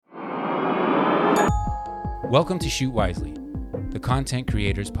Welcome to Shoot Wisely, the Content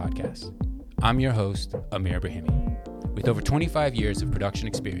Creators Podcast. I'm your host, Amir Brahimi. With over 25 years of production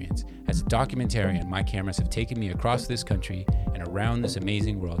experience, as a documentarian, my cameras have taken me across this country and around this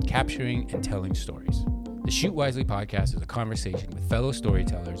amazing world, capturing and telling stories. The Shoot Wisely podcast is a conversation with fellow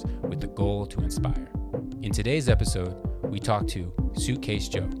storytellers with the goal to inspire. In today's episode, we talk to Suitcase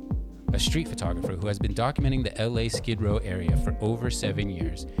Joe, a street photographer who has been documenting the LA Skid Row area for over 7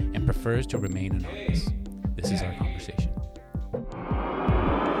 years and prefers to remain anonymous. This is our conversation.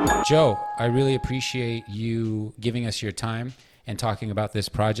 Joe, I really appreciate you giving us your time and talking about this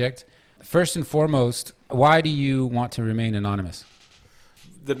project. First and foremost, why do you want to remain anonymous?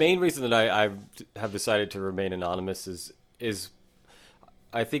 The main reason that I have decided to remain anonymous is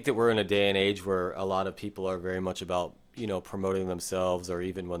I think that we're in a day and age where a lot of people are very much about, promoting themselves, or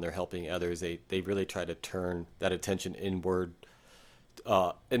even when they're helping others, they really try to turn that attention inward,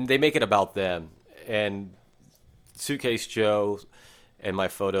 and they make it about them. And Suitcase Joe and my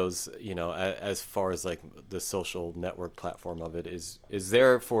photos, as far as like the social network platform of it is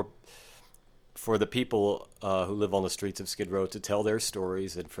there for the people who live on the streets of Skid Row to tell their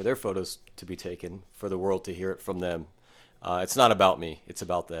stories and for their photos to be taken, for the world to hear it from them. It's not about me. It's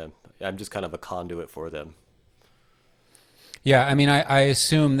about them. I'm just kind of a conduit for them. Yeah, I mean, I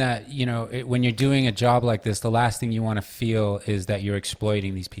assume that, when you're doing a job like this, the last thing you want to feel is that you're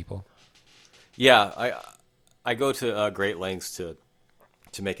exploiting these people. Yeah, I go to great lengths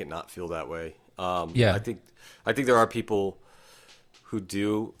to make it not feel that way. I think there are people who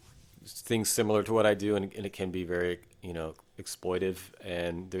do things similar to what I do, and it can be very, exploitive,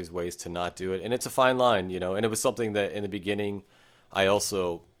 and there's ways to not do it. And it's a fine line, and it was something that in the beginning, I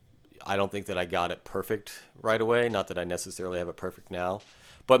don't think that I got it perfect right away. Not that I necessarily have it perfect now,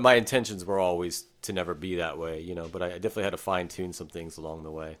 but my intentions were always to never be that way, but I definitely had to fine tune some things along the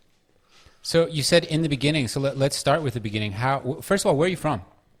way. So you said in the beginning, so let's start with the beginning. First of all, where are you from?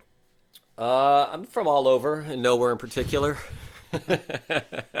 I'm from all over and nowhere in particular.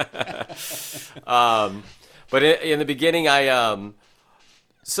 But in the beginning,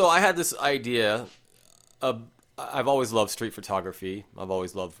 so I had this idea of, I've always loved street photography. I've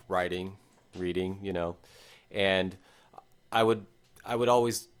always loved writing, reading, and I would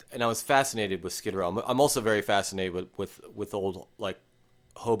always, and I was fascinated with Skid Row. I'm also very fascinated with old, like,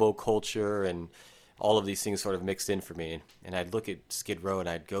 hobo culture and all of these things sort of mixed in for me. And I'd look at Skid Row and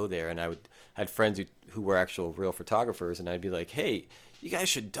I'd go there, and I had friends who were actual real photographers, and I'd be like, hey, you guys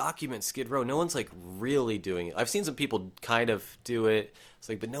should document Skid Row. No one's like really doing it. I've seen some people kind of do it. It's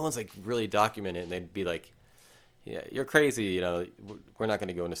like, but no one's like really documenting it. And they'd be like, yeah, you're crazy. We're not going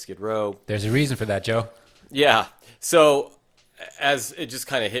to go into Skid Row. There's a reason for that, Joe. Yeah. So as it just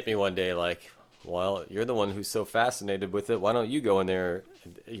kind of hit me one day, like, well, you're the one who's so fascinated with it. Why don't you go in there,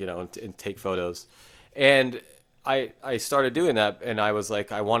 and take photos? And I started doing that, and I was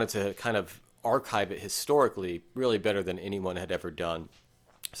like, I wanted to kind of archive it historically really better than anyone had ever done.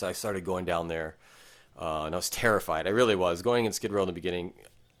 So I started going down there, and I was terrified. I really was. Going in Skid Row in the beginning,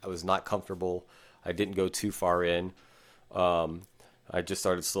 I was not comfortable. I didn't go too far in. I just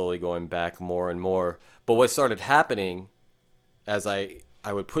started slowly going back more and more. But what started happening as I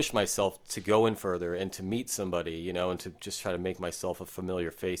would push myself to go in further and to meet somebody, and to just try to make myself a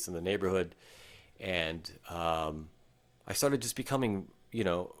familiar face in the neighborhood. And I started just becoming,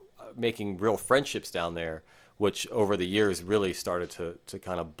 making real friendships down there, which over the years really started to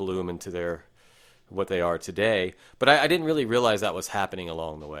kind of bloom into what they are today. But I didn't really realize that was happening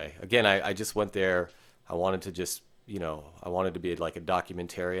along the way. Again, I just went there. I wanted to just, I wanted to be like a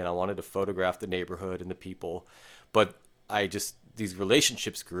documentarian. I wanted to photograph the neighborhood and the people. But these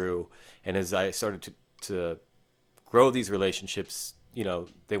relationships grew. And as I started to grow these relationships,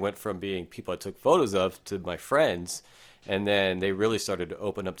 they went from being people I took photos of to my friends. And then they really started to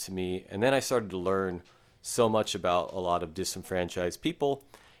open up to me. And then I started to learn so much about a lot of disenfranchised people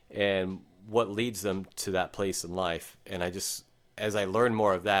and what leads them to that place in life. And as I learned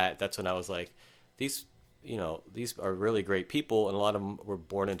more of that, that's when I was like, these are really great people. And a lot of them were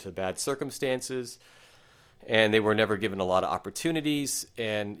born into bad circumstances, and they were never given a lot of opportunities.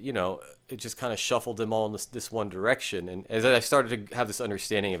 And, it just kind of shuffled them all in this one direction. And as I started to have this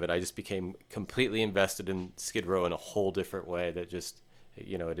understanding of it, I just became completely invested in Skid Row in a whole different way that just,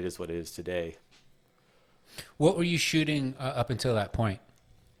 it is what it is today. What were you shooting up until that point?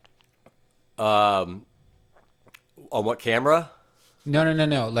 On what camera?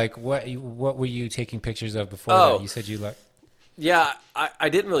 No. Like, what were you taking pictures of before that? You said you like... Yeah, I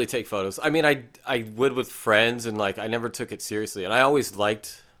didn't really take photos. I mean, I would with friends, and like I never took it seriously. And I always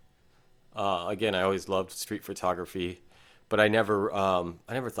liked, I always loved street photography, but I never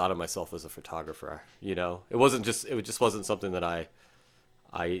thought of myself as a photographer. You know, it just wasn't something that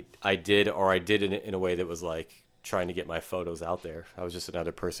I did, or I did in a way that was like trying to get my photos out there. I was just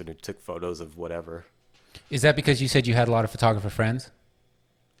another person who took photos of whatever. Is that because you said you had a lot of photographer friends?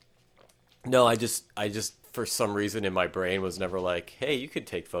 No, I just for some reason in my brain was never like, hey, you could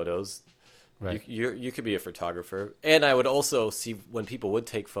take photos. Right. You could be a photographer. And I would also see when people would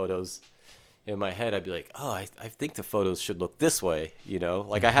take photos, in my head, I'd be like, oh, I think the photos should look this way, you know?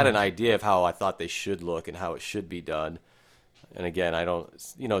 Like, I had an idea of how I thought they should look and how it should be done. And again, I don't,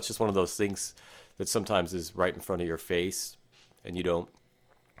 you know, it's just one of those things that sometimes is right in front of your face, and you don't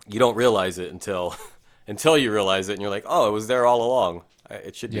realize it until you realize it, and you're like, oh, it was there all along.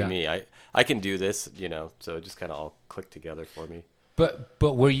 It should be me. I can do this, you know? So it just kind of all clicked together for me. But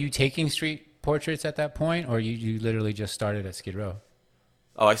were you taking street portraits at that point, or you literally just started at Skid Row?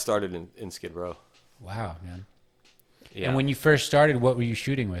 Oh, I started in Skid Row. Wow, man. Yeah. And when you first started, what were you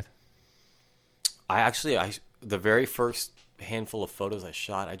shooting with? The very first handful of photos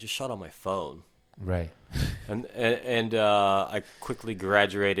I just shot on my phone. Right. And I quickly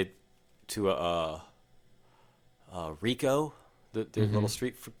graduated to a Ricoh, the little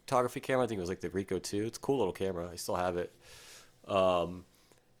street photography camera. I think it was like the Ricoh 2. It's a cool little camera. I still have it. And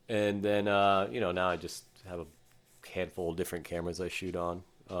then you know, now I just have a handful of different cameras I shoot on.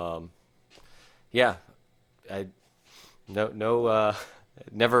 Yeah, I never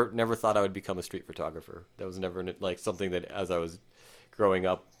thought I would become a street photographer. That was never like something that as I was growing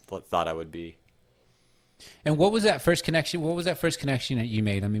up thought I would be. And what was that first connection? What was that first connection that you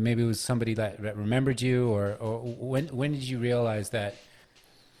made? I mean, maybe it was somebody that remembered you, or when did you realize that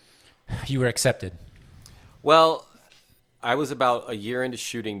you were accepted? Well, I was about a year into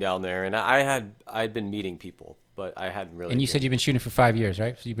shooting down there, and I'd been meeting people, but I hadn't really. And you said you've been shooting for 5 years,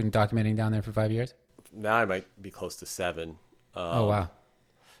 right? So you've been documenting down there for 5 years? Now I might be close to 7. Oh, wow.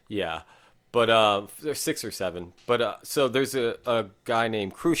 Yeah. But there's 6 or 7. But so there's a guy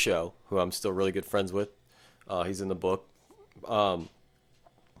named Crucio who I'm still really good friends with. He's in the book. I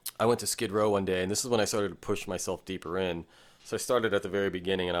went to Skid Row one day, and this is when I started to push myself deeper in. So I started at the very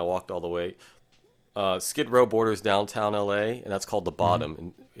beginning, and I walked all the way. Skid Row borders downtown LA, and that's called the Bottom.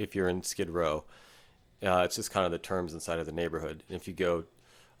 And if you're in Skid Row, it's just kind of the terms inside of the neighborhood. And if you go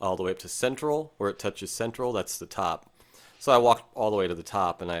all the way up to Central, where it touches Central, that's the top. So I walked all the way to the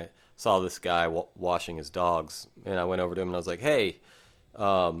top, and I saw this guy washing his dogs, and I went over to him and I was like, "Hey,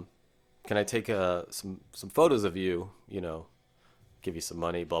 can I take some photos of you? You know, give you some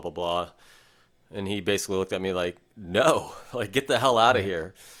money, blah blah blah." And he basically looked at me like, "No, like get the hell out of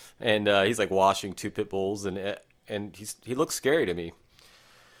here." And he's like washing 2 pit bulls, and he looks scary to me.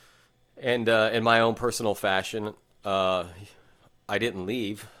 And in my own personal fashion, I didn't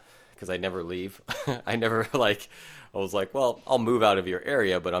leave, because I never leave. I was like, well, I'll move out of your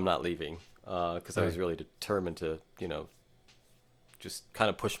area, but I'm not leaving, because I was really determined to, you know, just kind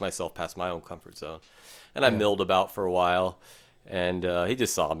of push myself past my own comfort zone. And I milled about for a while, and he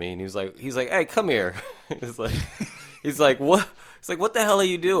just saw me, and he's like, "Hey, come here." he's like, "What?" He's like, "What the hell are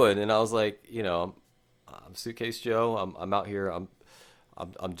you doing?" And I was like, you know, I'm Suitcase Joe. I'm out here. I'm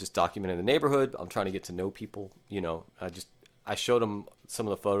just documenting the neighborhood. I'm trying to get to know people. You know, I showed him some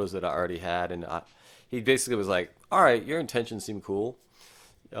of the photos that I already had, and he basically was like, "All right, your intentions seem cool."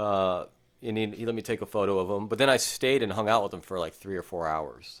 And he let me take a photo of him. But then I stayed and hung out with him for like 3 or 4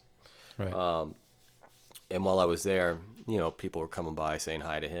 hours. Right. And while I was there, you know, people were coming by saying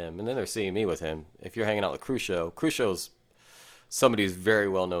hi to him, and then they're seeing me with him. If you're hanging out with Crucio's somebody who's very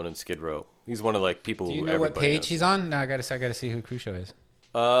well known in Skid Row. He's one of like people who. Do you know what page knows. He's on? No, I gotta see who Crucio is.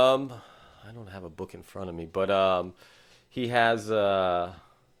 I don't have a book in front of me, but he has a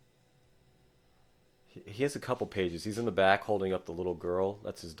couple pages. He's in the back holding up the little girl.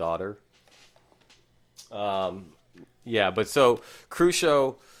 That's his daughter. Yeah, but so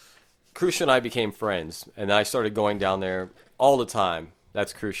Crucio and I became friends, and I started going down there all the time.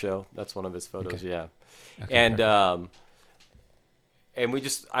 That's Crucio. That's one of his photos. Okay. Yeah, okay, and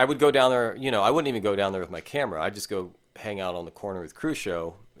I would go down there. You know, I wouldn't even go down there with my camera. I'd just go hang out on the corner with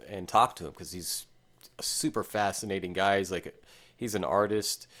Crucio and talk to him, because he's a super fascinating guy. He's an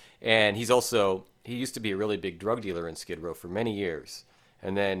artist, and he used to be a really big drug dealer in Skid Row for many years,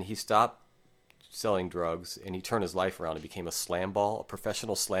 and then he stopped selling drugs, and he turned his life around and became a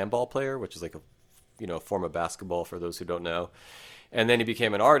professional slam ball player, which is like a form of basketball for those who don't know. And then he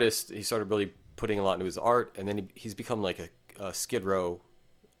became an artist. He started really putting a lot into his art, and then he's become like a Skid Row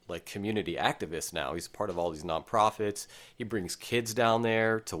like community activist now. He's part of all these nonprofits. He brings kids down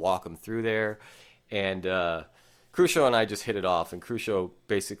there to walk them through there, and Crucio and I just hit it off. And Crucio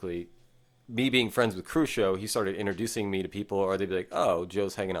basically me being friends with Crucio, he started introducing me to people, or they'd be like, "Oh,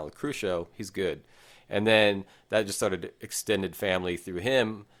 Joe's hanging out with Crucio. He's good." And then that just started extended family through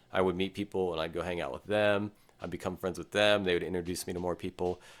him. I would meet people and I'd go hang out with them. I'd become friends with them. They would introduce me to more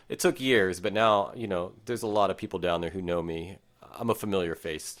people. It took years, but now, there's a lot of people down there who know me. I'm a familiar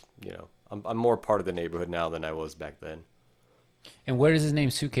face. I'm more part of the neighborhood now than I was back then. And where does his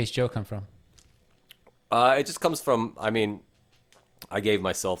name Suitcase Joe come from? It just comes from, I gave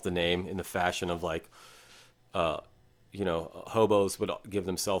myself the name in the fashion of like, hobos would give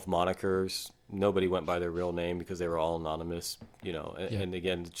themselves monikers. Nobody went by their real name because they were all anonymous, and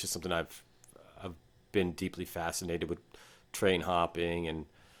again, it's just something I've been deeply fascinated with, train hopping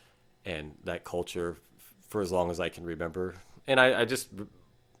and that culture for as long as I can remember. And I just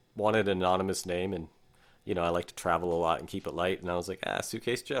wanted an anonymous name, and, I like to travel a lot and keep it light. And I was like,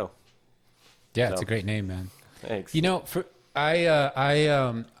 Suitcase Joe. Yeah, it's a great name, man. Thanks.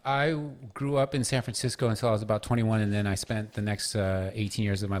 I grew up in San Francisco until I was about 21, and then I spent the next 18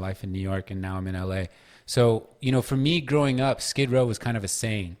 years of my life in New York, and now I'm in LA. So, for me growing up, Skid Row was kind of a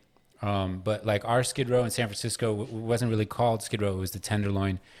saying. But like our Skid Row in San Francisco wasn't really called Skid Row, it was the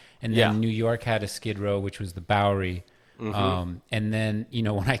Tenderloin. And then New York had a Skid Row, which was the Bowery. Mm-hmm. And then,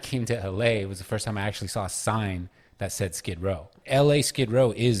 when I came to LA, it was the first time I actually saw a sign that said Skid Row. LA Skid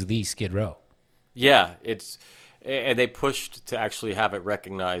Row is the Skid Row. Yeah, and they pushed to actually have it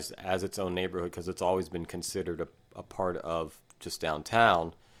recognized as its own neighborhood because it's always been considered a part of just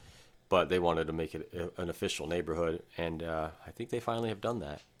downtown, but they wanted to make it an official neighborhood, and I think they finally have done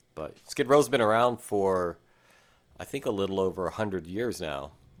that. But Skid Row's been around for, I think, a little over 100 years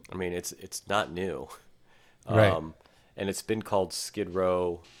now. I mean, it's not new. Right. And it's been called Skid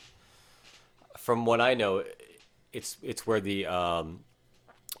Row. From what I know, it's where the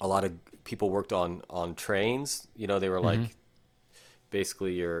a lot of people worked on trains. They were like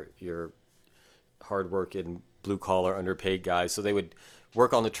basically your hardworking blue collar underpaid guys. So they would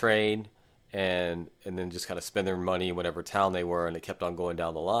work on the train and then just kind of spend their money in whatever town they were, and it kept on going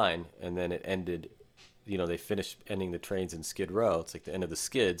down the line. And then it ended. They finished ending the trains in Skid Row. It's like the end of the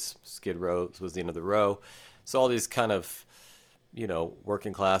skids. Skid Row was the end of the row. So all these kind of,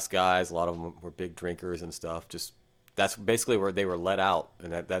 working class guys, a lot of them were big drinkers and stuff. Just that's basically where they were let out,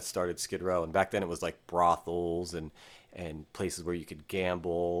 and that started Skid Row. And back then it was like brothels and places where you could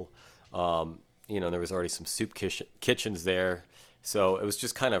gamble. There was already some soup kitchens there. So it was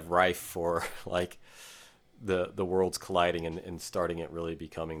just kind of rife for like the worlds colliding and starting it really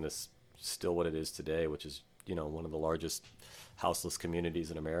becoming this still what it is today, which is, one of the largest houseless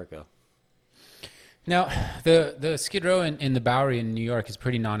communities in America. Now, the Skid Row in the Bowery in New York is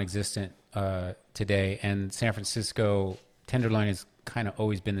pretty non-existent today, and San Francisco Tenderloin has kind of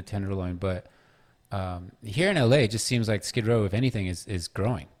always been the Tenderloin, but here in LA, it just seems like Skid Row, if anything, is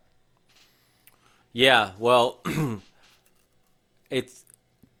growing. Yeah, well, it's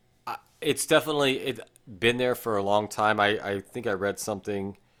definitely been there for a long time. I think I read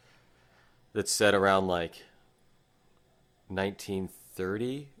something that said around like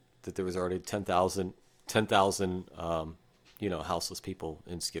 1930 that there was already 10,000 houseless people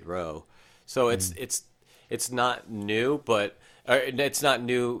in Skid Row. So it's not new, but it's not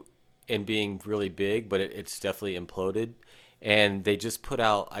new in being really big, but it's definitely imploded. And they just put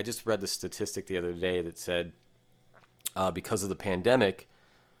out, I just read the statistic the other day that said because of the pandemic,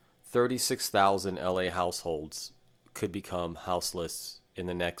 36,000 LA households could become houseless in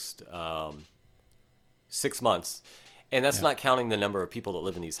the next 6 months. And that's not counting the number of people that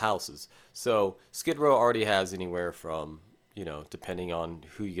live in these houses. So Skid Row already has anywhere from, depending on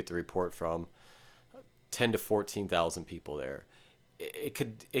who you get the report from, 10 to 14,000 people there. It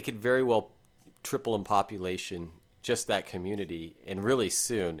could very well triple in population, just that community, and really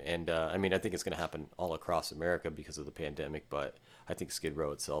soon. And I think it's going to happen all across America because of the pandemic. But I think Skid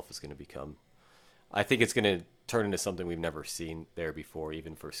Row itself is going to become, I think it's going to turn into something we've never seen there before,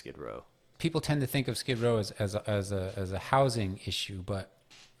 even for Skid Row. People tend to think of Skid Row as a housing issue, but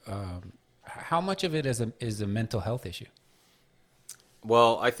how much of it is a mental health issue?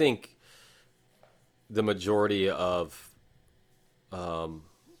 Well, I think the majority of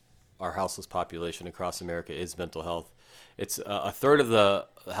our houseless population across America is mental health. It's a third of the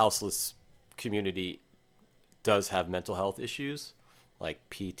houseless community does have mental health issues like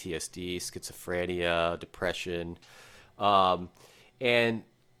PTSD, schizophrenia, depression,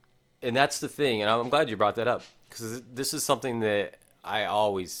 and that's the thing. And I'm glad you brought that up because this is something that I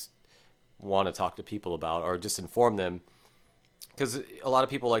always want to talk to people about or just inform them, because a lot of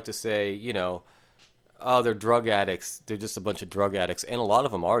people like to say, oh, they're drug addicts. They're just a bunch of drug addicts. And a lot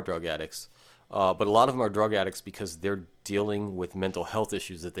of them are drug addicts. But a lot of them are drug addicts because they're dealing with mental health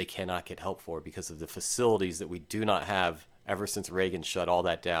issues that they cannot get help for because of the facilities that we do not have ever since Reagan shut all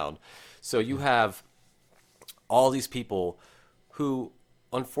that down. So you have all these people who,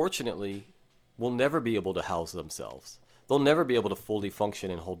 unfortunately, will never be able to house themselves. They'll never be able to fully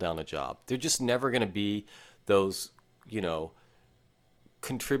function and hold down a job. They're just never going to be those,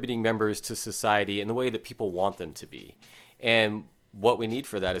 contributing members to society in the way that people want them to be. And what we need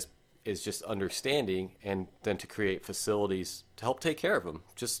for that is just understanding, and then to create facilities to help take care of them.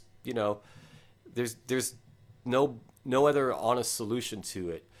 Just, there's no other honest solution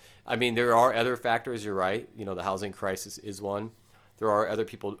to it. I mean, there are other factors, you're right. The housing crisis is one. There are other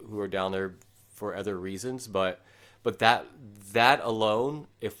people who are down there for other reasons, but that alone,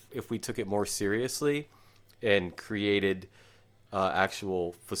 if we took it more seriously and created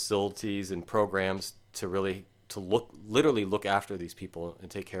actual facilities and programs to literally look after these people and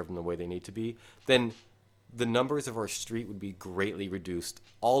take care of them the way they need to be, then the numbers of our street would be greatly reduced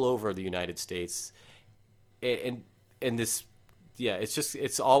all over the United States. And this,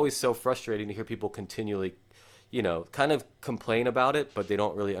 it's always so frustrating to hear people continually, kind of complain about it, but they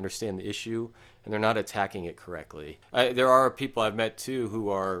don't really understand the issue and they're not attacking it correctly. There are people I've met too who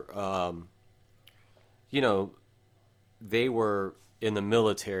are, they were in the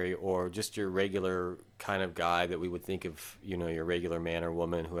military or just your regular kind of guy that we would think of, your regular man or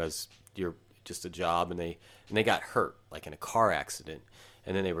woman who has just a job, and they got hurt, like in a car accident,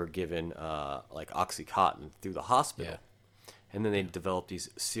 and then they were given like Oxycontin through the hospital, and then they developed these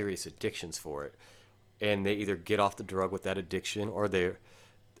serious addictions for it, and they either get off the drug with that addiction, or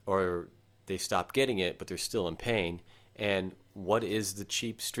they stop getting it, but they're still in pain. And what is the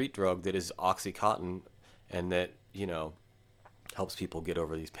cheap street drug that is Oxycontin, and that helps people get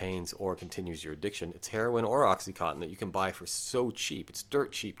over these pains or continues your addiction? It's heroin or Oxycontin that you can buy for so cheap. It's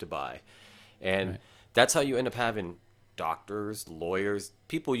dirt cheap to buy. And that's how you end up having doctors, lawyers,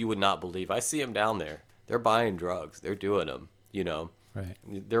 people you would not believe. I see them down there. They're buying drugs. They're doing them, Right.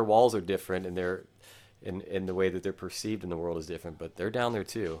 Their walls are different, and and the way that they're perceived in the world is different, but they're down there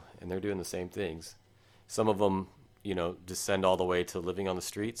too, and they're doing the same things. Some of them, descend all the way to living on the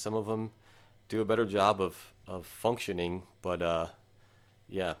street. Some of them do a better job of functioning, but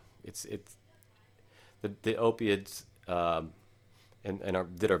it's the opiates that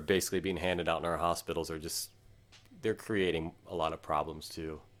are basically being handed out in our hospitals are just, they're creating a lot of problems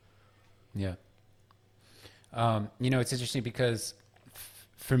too. Yeah. It's interesting because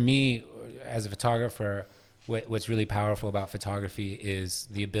for me as a photographer, what's really powerful about photography is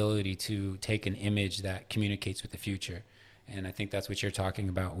the ability to take an image that communicates with the future. And I think that's what you're talking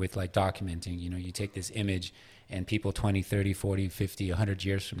about with like documenting. You take this image and people 20, 30, 40, 50, 100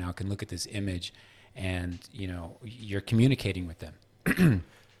 years from now can look at this image and, you're communicating with them.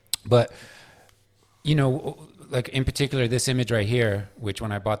 But, like in particular, this image right here, which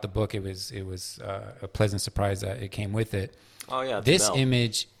when I bought the book, it was a pleasant surprise that it came with it. Oh, yeah. This Mel.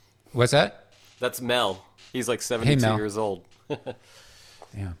 image, what's that? That's Mel. He's like 72 years old.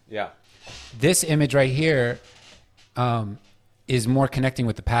 Yeah. Yeah. This image right here is more connecting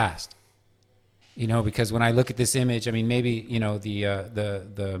with the past, because when I look at this image, I mean, maybe,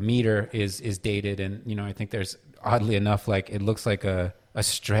 the meter is dated, and, I think there's, oddly enough, like it looks like a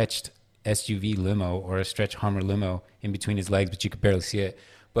stretched SUV limo or a stretched Hummer limo in between his legs, but you could barely see it.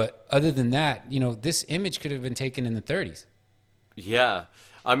 But other than that, this image could have been taken in the 30s. Yeah.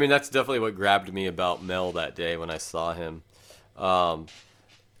 I mean, that's definitely what grabbed me about Mel that day when I saw him. And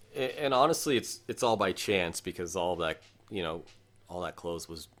honestly, it's all by chance, because all that clothes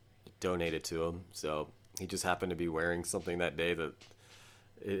was donated to him. So he just happened to be wearing something that day that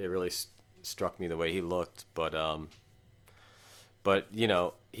it really struck me the way he looked. But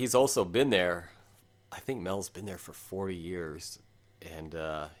he's also been there. I think Mel's been there for 40 years, and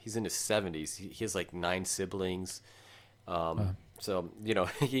he's in his 70s. He has like 9 siblings. So,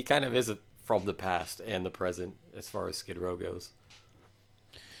 he kind of is from the past and the present as far as Skid Row goes.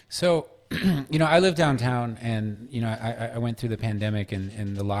 So, I live downtown, and, I went through the pandemic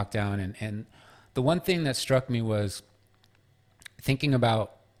and the lockdown. And the one thing that struck me was thinking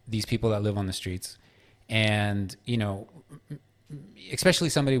about these people that live on the streets and, especially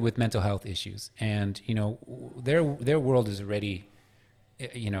somebody with mental health issues. And, their world is already,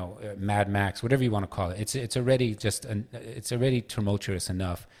 Mad Max, whatever you want to call it. It's already it's already tumultuous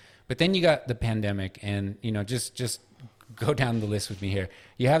enough. But then you got the pandemic, and, just go down the list with me here.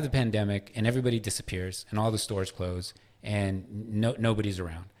 You have the pandemic, and everybody disappears, and all the stores close, and nobody's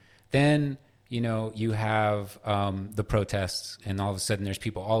around. Then, you have the protests, and all of a sudden there's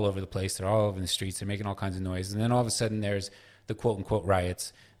people all over the place. They're all over the streets. They're making all kinds of noise. And then all of a sudden there's the quote unquote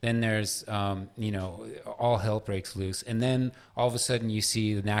riots. Then there's, all hell breaks loose. And then all of a sudden you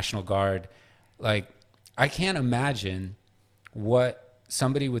see the National Guard. Like, I can't imagine what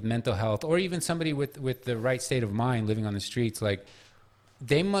somebody with mental health or even somebody with the right state of mind living on the streets, like,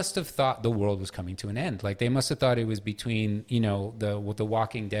 they must have thought the world was coming to an end. Like, they must have thought it was between, the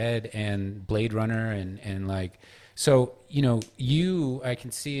Walking Dead and Blade Runner and like, so, I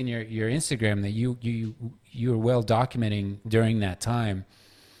can see in your Instagram that you were well documenting during that time.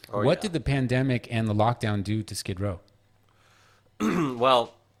 What did the pandemic and the lockdown do to Skid Row?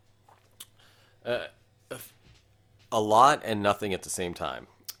 Well, a lot and nothing at the same time.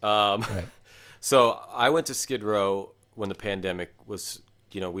 Right. So I went to Skid Row when the pandemic was,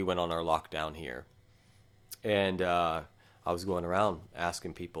 we went on our lockdown here. And I was going around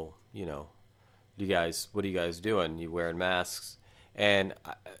asking people, what are you guys doing? You wearing masks? And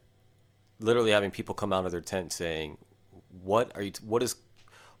literally having people come out of their tent saying, what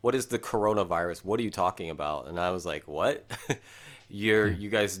is the coronavirus? What are you talking about? And I was like, what? You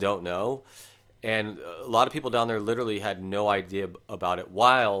guys don't know? And a lot of people down there literally had no idea about it,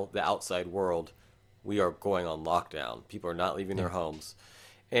 while the outside world, we are going on lockdown. People are not leaving their homes.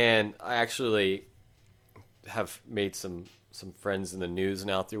 And I actually have made some friends in the news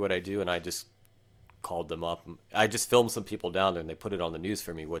now through what I do, and I just called them up. I just filmed some people down there, and they put it on the news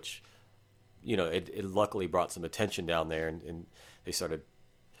for me, which, it luckily brought some attention down there, and they started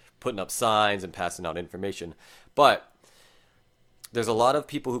putting up signs and passing out information. But there's a lot of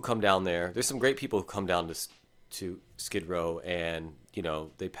people who come down there. There's some great people who come down to Skid Row, and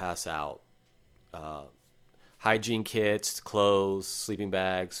they pass out hygiene kits, clothes, sleeping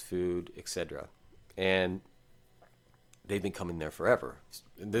bags, food, etc. And they've been coming there forever.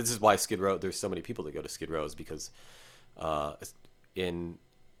 And this is why Skid Row, there's so many people that go to Skid Row, is because I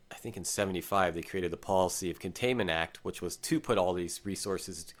think in 75 they created the Policy of Containment Act, which was to put all these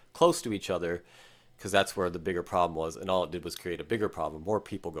resources close to each other, because that's where the bigger problem was, and all it did was create a bigger problem, more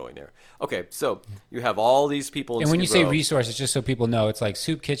people going there. Okay, so you have all these people in And when you Skid say Row. Resources, just so people know, it's like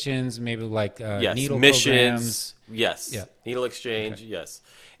soup kitchens, maybe like Yes, needle missions, programs. yes, Yeah. needle exchange, Okay. yes.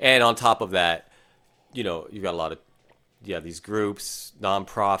 And on top of that, you've got a lot of, these groups,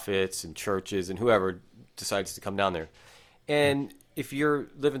 nonprofits and churches and whoever decides to come down there. And if you're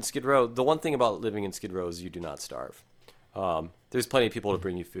living Skid Row, the one thing about living in Skid Row is you do not starve. There's plenty of people to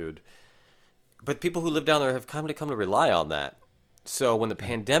bring you food. But people who live down there have come to rely on that. So when the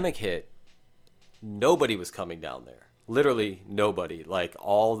pandemic hit, nobody was coming down there. Literally nobody. Like,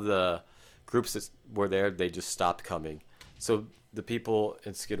 all the groups that were there, they just stopped coming. So the people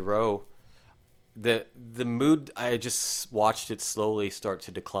in Skid Row, the mood, I just watched it slowly start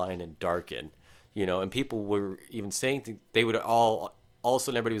to decline and darken. And people were even saying they would all of a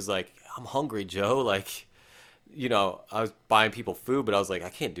sudden everybody was like, I'm hungry, Joe. Like, I was buying people food, but I was like, I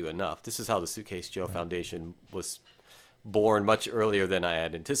can't do enough. This is how the Suitcase Joe Foundation was born, much earlier than I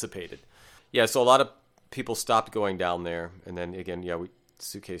had anticipated. Yeah, so a lot of people stopped going down there. And then again,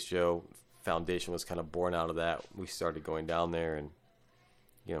 Suitcase Joe Foundation was kind of born out of that. We started going down there and,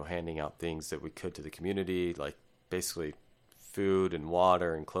 handing out things that we could to the community, like basically food and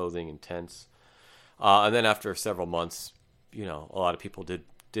water and clothing and tents. And then after several months, a lot of people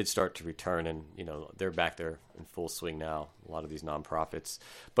did start to return, and they're back there in full swing now, a lot of these nonprofits.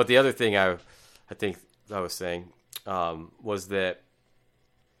 But the other thing I think I was saying was that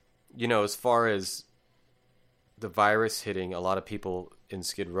as far as the virus hitting, a lot of people in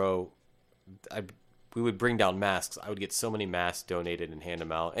Skid Row, we would bring down masks. I would get so many masks donated and hand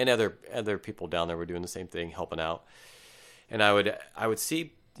them out, and other people down there were doing the same thing, helping out. And I would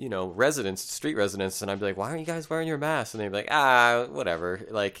see street residents, and I'd be like, why aren't you guys wearing your masks? And they'd be like, whatever.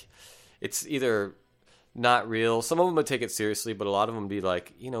 Like, it's either not real. Some of them would take it seriously, but a lot of them would be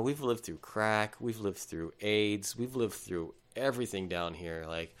like, we've lived through crack, we've lived through AIDS, we've lived through everything down here.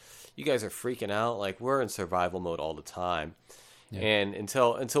 Like, you guys are freaking out. Like, we're in survival mode all the time. Yeah. And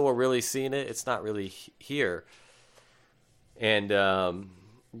until we're really seeing it, it's not really here. And, and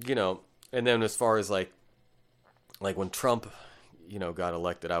then as far as like when Trump, got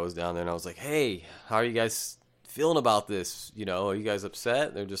elected, I was down there and I was like, hey, how are you guys feeling about this? Are you guys upset?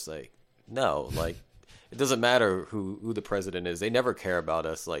 And they're just like, no, like, it doesn't matter who the president is. They never care about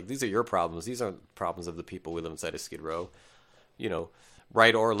us. Like, these are your problems. These aren't problems of the people who live inside of Skid Row.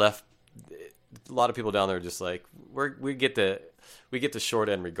 Right or left. A lot of people down there are just like, we get the short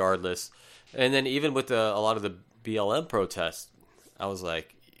end regardless. And then even with a lot of the BLM protests, I was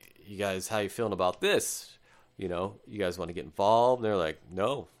like, you guys, how you feeling about this? You guys want to get involved? And they're like,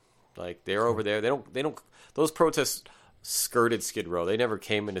 no. Like, they're over there. They don't. Those protests skirted Skid Row. They never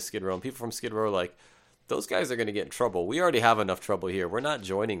came into Skid Row. And people from Skid Row are like, those guys are going to get in trouble. We already have enough trouble here. We're not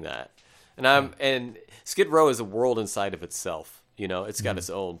joining that. And Skid Row is a world inside of itself. You know, it's got its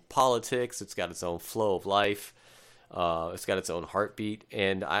own politics. It's got its own flow of life. It's got its own heartbeat.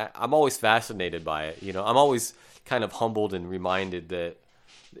 And I'm always fascinated by it. You know, I'm always kind of humbled and reminded that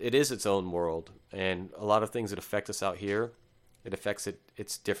it is its own world. And a lot of things that affect us out here,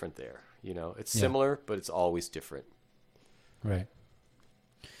 it's different there. You know, it's similar, but it's always different. Right.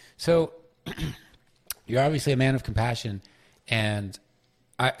 So you're obviously a man of compassion, and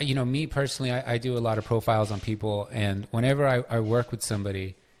me personally, I do a lot of profiles on people, and whenever I work with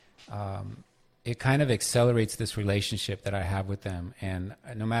somebody, it kind of accelerates this relationship that I have with them. And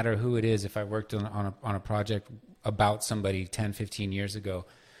no matter who it is, if I worked on a project about somebody 10, 15 years ago,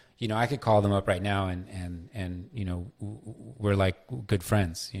 you know, I could call them up right now and you know, we're like good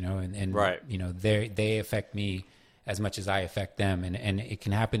friends, you know, and right. You know, they affect me as much as I affect them. And it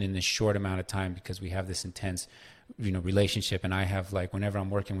can happen in this short amount of time because we have this intense, you know, relationship. And I have, like, whenever I'm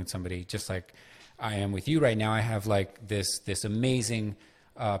working with somebody, just like I am with you right now, I have like this amazing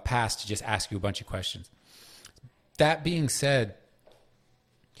pass to just ask you a bunch of questions. That being said,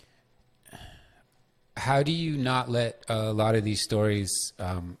 how do you not let a lot of these stories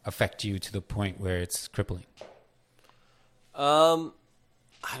affect you to the point where it's crippling? I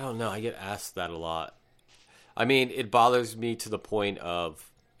don't know. I get asked that a lot. I mean, it bothers me to the point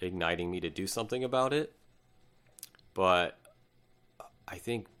of igniting me to do something about it. But I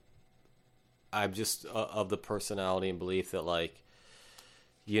think I'm just of the personality and belief that, like,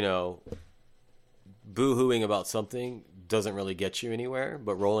 you know, boo-hooing about something doesn't really get you anywhere,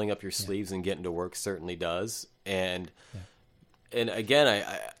 but rolling up your sleeves and getting to work certainly does. And again,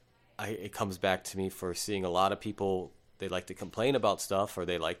 I it comes back to me for seeing a lot of people, they like to complain about stuff, or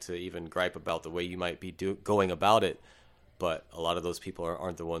they like to even gripe about the way you might be going about it. But a lot of those people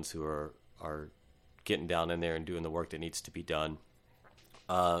aren't the ones who are getting down in there and doing the work that needs to be done.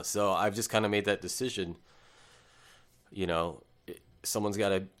 So I've just kind of made that decision. You know, someone's got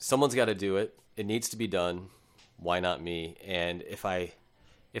to do it. It needs to be done. Why not me? And if I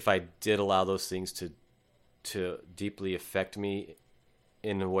did allow those things to deeply affect me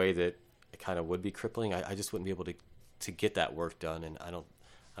in a way that it kind of would be crippling, I just wouldn't be able to get that work done. And I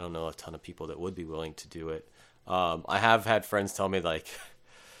don't know a ton of people that would be willing to do it. I have had friends tell me, like,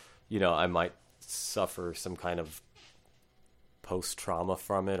 you know, I might suffer some kind of post-trauma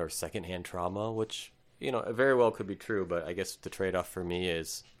from it, or secondhand trauma, which, you know, it very well could be true, but I guess the trade-off for me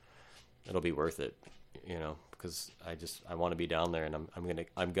is it'll be worth it, you know, because I want to be down there, and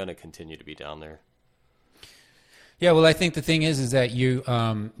I'm gonna continue to be down there. Yeah, well, I think the thing is that you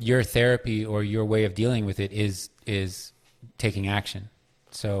your therapy or your way of dealing with it is taking action.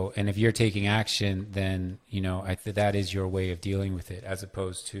 So, and if you're taking action, then, you know, that is your way of dealing with it, as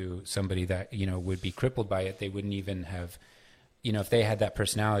opposed to somebody that, you know, would be crippled by it. They wouldn't even have, you know, if they had that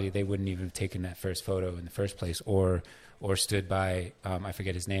personality, they wouldn't even have taken that first photo in the first place, or stood by, I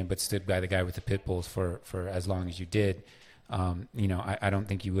forget his name, but stood by the guy with the pit bulls for as long as you did. You know, I don't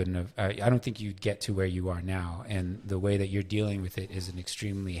think you wouldn't have, I don't think you'd get to where you are now. And the way that you're dealing with it is an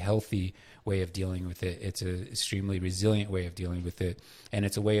extremely healthy way of dealing with it. It's an extremely resilient way of dealing with it. And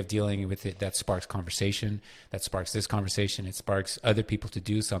it's a way of dealing with it that sparks conversation, that sparks this conversation. It sparks other people to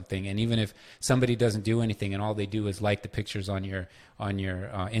do something. And even if somebody doesn't do anything and all they do is like the pictures on your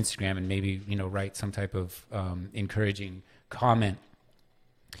Instagram and maybe, you know, write some type of encouraging comment,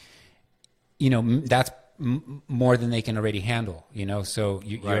 you know, that's more than they can already handle, you know. So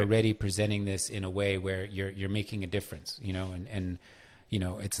you're already presenting this in a way where you're making a difference, you know, and you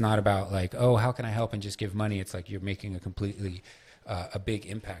know, it's not about like, oh, how can I help and just give money. It's like you're making a completely a big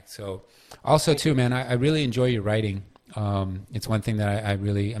impact. So also too, man, I really enjoy your writing. It's one thing that I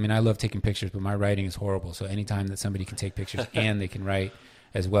really, I mean, I love taking pictures, but my writing is horrible. So anytime that somebody can take pictures and they can write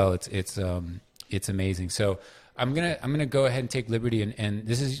as well, it's amazing. So I'm gonna go ahead and take liberty, and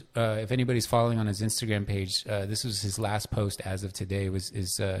this is if anybody's following on his Instagram page, this was his last post as of today,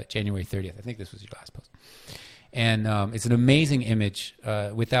 is January 30th. I think this was your last post, and it's an amazing image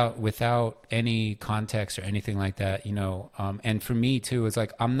without any context or anything like that, you know. And for me too, it's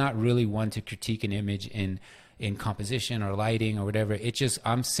like I'm not really one to critique an image in composition or lighting or whatever. It just,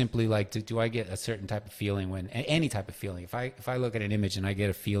 I'm simply like, do I get a certain type of feeling when any type of feeling? If I look at an image and I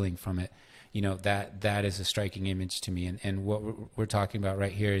get a feeling from it, you know, that is a striking image to me. And what we're talking about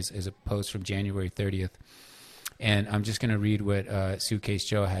right here is a post from January 30th. And I'm just going to read what Suitcase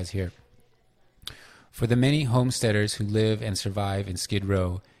Joe has here. For the many homesteaders who live and survive in Skid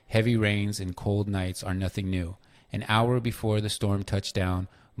Row, heavy rains and cold nights are nothing new. An hour before the storm touched down,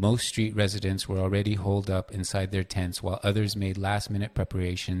 Most street residents were already holed up inside their tents, while others made last-minute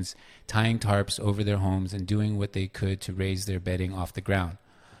preparations, tying tarps over their homes and doing what they could to raise their bedding off the ground.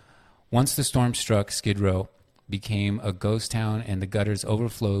 Once the storm struck, Skid Row became a ghost town, and the gutters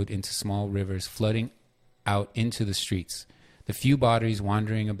overflowed into small rivers, flooding out into the streets. The few bodies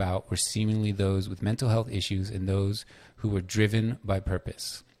wandering about were seemingly those with mental health issues and those who were driven by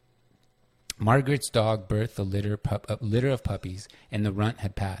purpose. Margaret's dog birthed a litter of puppies, and the runt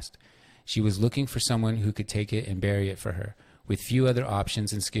had passed. She was looking for someone who could take it and bury it for her. With few other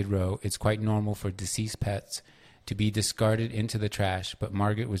options in Skid Row, it's quite normal for deceased pets to be discarded into the trash, but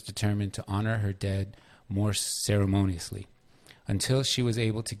Margaret was determined to honor her dead more ceremoniously. Until she was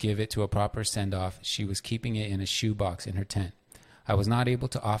able to give it to a proper send-off, she was keeping it in a shoebox in her tent. I was not able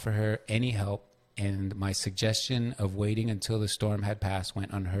to offer her any help, and my suggestion of waiting until the storm had passed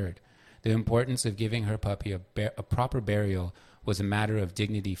went unheard. The importance of giving her puppy a proper burial was a matter of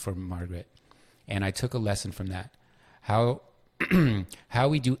dignity for Margaret, and I took a lesson from that. How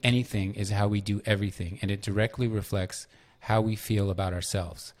we do anything is how we do everything, and it directly reflects how we feel about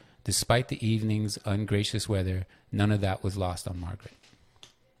ourselves. Despite the evening's ungracious weather, none of that was lost on Margaret.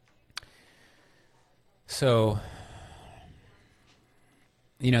 So,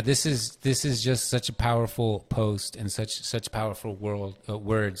 this is just such a powerful post and such powerful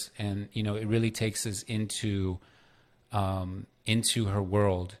words, and it really takes us into her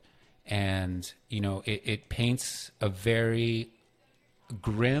world, and it paints a very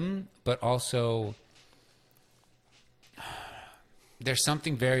grim, but also there's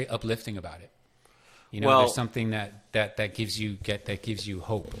something very uplifting about it. There's something that gives you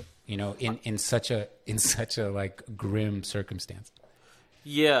hope. In such a like grim circumstance.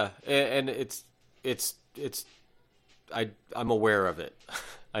 Yeah, and I'm aware of it,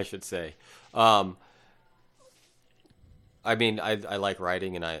 I should say. I like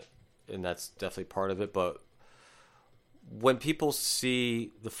writing, and that's definitely part of it. But when people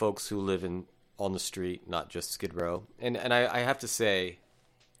see the folks who live on the street, not just Skid Row, and I have to say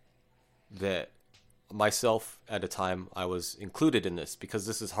that myself at a time I was included in this, because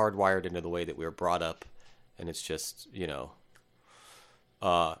this is hardwired into the way that we were brought up, and it's just you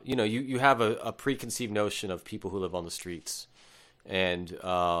have a preconceived notion of people who live on the streets, and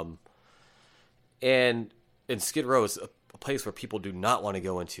Skid Row is a place where people do not want to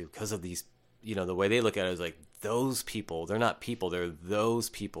go into because of these, the way they look at it is like, those people, they're not people, they're those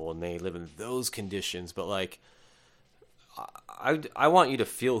people, and they live in those conditions. But like, I want you to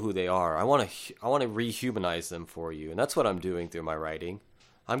feel who they are. I want to rehumanize them for you, and that's what I'm doing through my writing.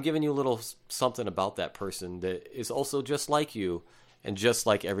 I'm giving you a little something about that person that is also just like you, and just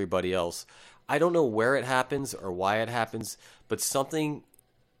like everybody else. I don't know where it happens or why it happens, but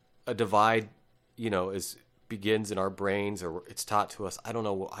a divide, begins in our brains, or it's taught to us. I don't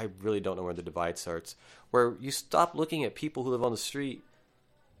know. I really don't know where the divide starts, where you stop looking at people who live on the street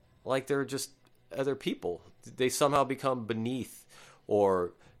like they're just other people. They somehow become beneath,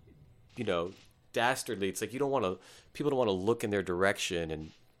 or, dastardly. It's like people don't want to look in their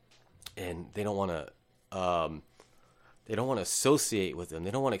direction, and they don't want to associate with them.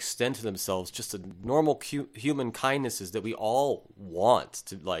 They don't want to extend to themselves just the normal human kindnesses that we all want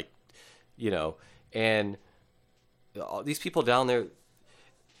to, and these people down there,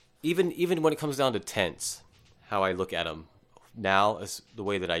 even when it comes down to tents, how I look at them now is the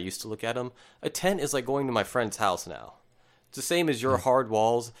way that I used to look at them. A tent is like going to my friend's house now. It's the same as your hard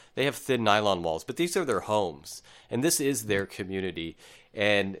walls. They have thin nylon walls, but these are their homes, and this is their community,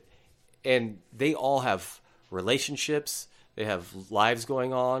 and they all have relationships, they have lives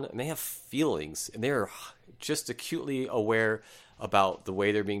going on, and they have feelings, and they're just acutely aware about the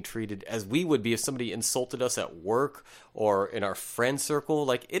way they're being treated, as we would be if somebody insulted us at work or in our friend circle.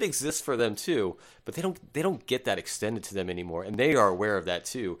 Like, it exists for them too, but they don't get that extended to them anymore, and they are aware of that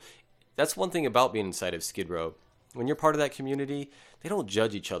too. That's one thing about being inside of Skid Row. When you're part of that community, they don't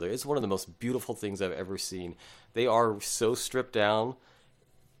judge each other. It's one of the most beautiful things I've ever seen. They are so stripped down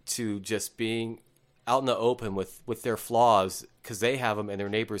to just being out in the open with their flaws, because they have them and their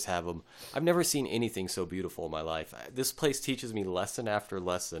neighbors have them. I've never seen anything so beautiful in my life. This place teaches me lesson after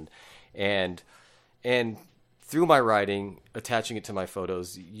lesson, and through my writing, attaching it to my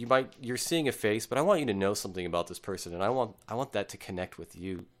photos, you're seeing a face, but I want you to know something about this person, and I want that to connect with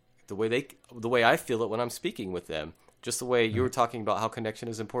you the way I feel it when I'm speaking with them. Just the way you were talking about how connection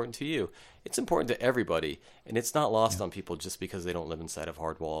is important to you. It's important to everybody, and it's not lost on people just because they don't live inside of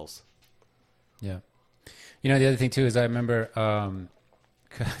hard walls. Yeah. The other thing too is I remember,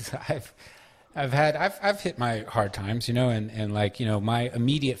 because I've hit my hard times, and like, my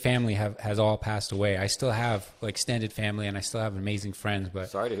immediate family has all passed away. I still have like extended family and I still have amazing friends, but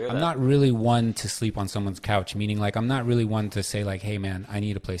Sorry to hear I'm that. not really one to sleep on someone's couch, meaning like I'm not really one to say like, hey man, I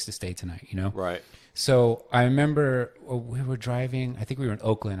need a place to stay tonight, Right. So I remember we were driving, I think we were in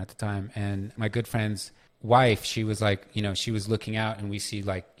Oakland at the time, and my good friend's wife, she was like, she was looking out and we see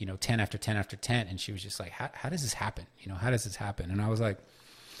like, 10 after 10 after 10. And she was just like, how does this happen? How does this happen? And I was like,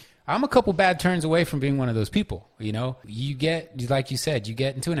 I'm a couple bad turns away from being one of those people. You get, like you said, you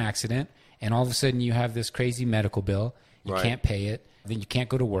get into an accident and all of a sudden you have this crazy medical bill. You Right. can't pay it. Then you can't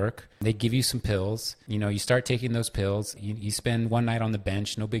go to work. They give you some pills. You start taking those pills. You spend one night on the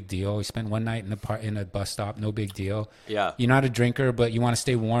bench, no big deal. You spend one night in a bus stop, no big deal. Yeah. You're not a drinker, but you want to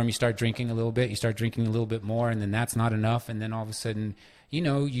stay warm. You start drinking a little bit. You start drinking a little bit more, and then that's not enough. And then all of a sudden,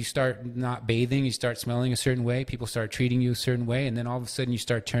 you start not bathing. You start smelling a certain way. People start treating you a certain way. And then all of a sudden, you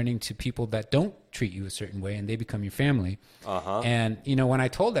start turning to people that don't treat you a certain way, and they become your family. Uh-huh. And, when I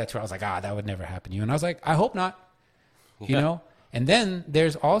told that to her, I was like, that would never happen to you. And I was like, I hope not, you know? And then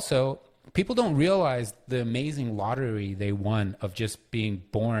there's also, people don't realize the amazing lottery they won of just being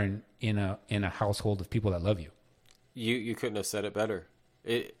born in a household of people that love you. You couldn't have said it better.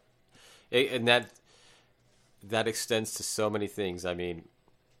 And that extends to so many things. I mean,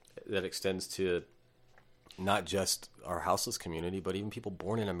 that extends to not just our houseless community, but even people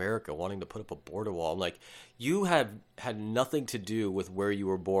born in America wanting to put up a border wall. I'm like, you have had nothing to do with where you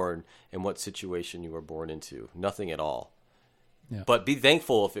were born and what situation you were born into. Nothing at all. Yeah. But be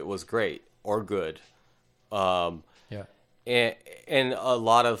thankful if it was great or good. Yeah. And a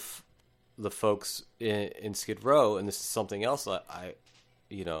lot of the folks in Skid Row, and this is something else I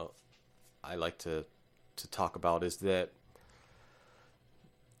like to talk about, is that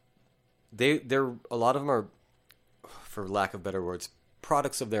they're a lot of them are, for lack of better words,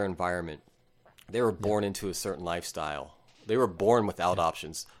 products of their environment. They were born into a certain lifestyle. They were born without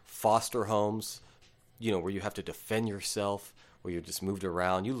options. Foster homes, where you have to defend yourself, where you're just moved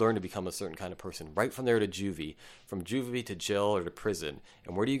around. You learn to become a certain kind of person right from there to juvie, from juvie to jail or to prison.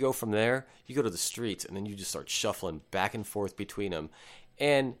 And where do you go from there? You go to the streets, and then you just start shuffling back and forth between them.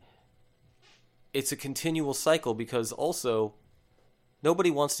 And it's a continual cycle, because also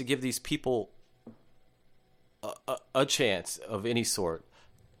nobody wants to give these people a chance of any sort.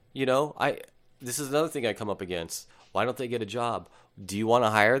 This is another thing I come up against. Why don't they get a job? Do you want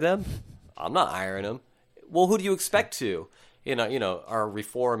to hire them? I'm not hiring them. Well, who do you expect to? Our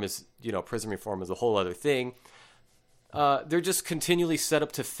reform is, prison reform is a whole other thing. They're just continually set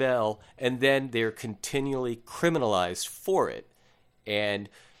up to fail, and then they're continually criminalized for it. And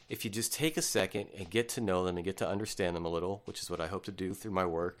if you just take a second and get to know them and get to understand them a little, which is what I hope to do through my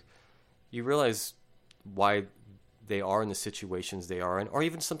work, you realize why they are in the situations they are in, or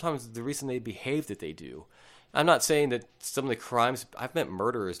even sometimes the reason they behave that they do. I'm not saying that some of the crimes, I've met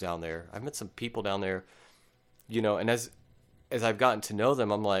murderers down there. I've met some people down there, and as I've gotten to know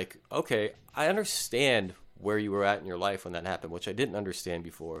them, I'm like, okay, I understand where you were at in your life when that happened, which I didn't understand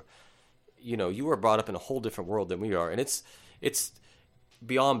before. You were brought up in a whole different world than we are. And it's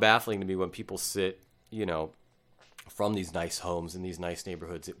beyond baffling to me when people sit, from these nice homes and these nice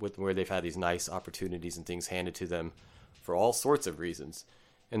neighborhoods where they've had these nice opportunities and things handed to them for all sorts of reasons.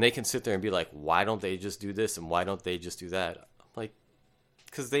 And they can sit there and be like, why don't they just do this? And why don't they just do that? I'm like,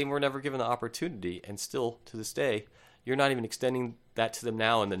 because they were never given the opportunity. And still to this day, you're not even extending that to them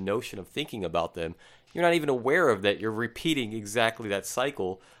now, and the notion of thinking about them. You're not even aware of that. You're repeating exactly that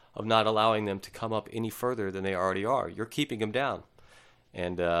cycle of not allowing them to come up any further than they already are. You're keeping them down.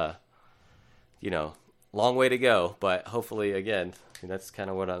 And, long way to go. But hopefully, again, that's kind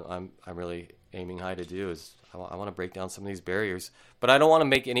of what I'm really aiming high to do, is I want to break down some of these barriers. But I don't want to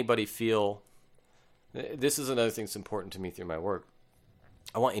make anybody feel, this is another thing that's important to me through my work.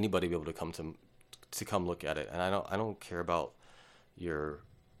 I want anybody to be able to come look at it. And I don't care about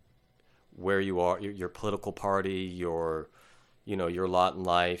where you are, your political party, your lot in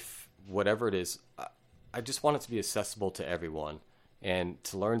life, whatever it is. I just want it to be accessible to everyone, and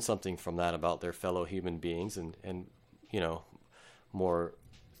to learn something from that about their fellow human beings, and more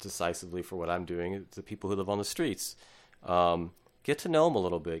decisively for what I'm doing, the people who live on the streets. Get to know them a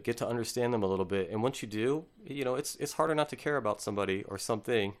little bit, get to understand them a little bit. And once you do, it's harder not to care about somebody or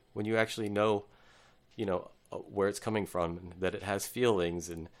something when you actually know, where it's coming from, and that it has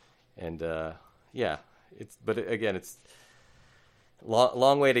feelings, but again, it's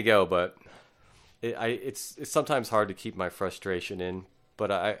long way to go, but it's sometimes hard to keep my frustration in,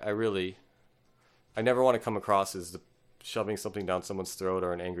 but I never want to come across as shoving something down someone's throat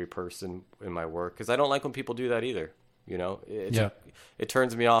or an angry person in my work, because I don't like when people do that either. You know, Yeah. It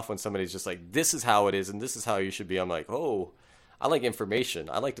turns me off when somebody's just like, this is how it is and this is how you should be. I'm like, oh, I like information.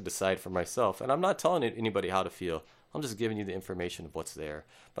 I like to decide for myself. And I'm not telling anybody how to feel. I'm just giving you the information of what's there.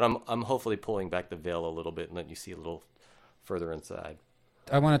 But I'm hopefully pulling back the veil a little bit and letting you see a little further inside.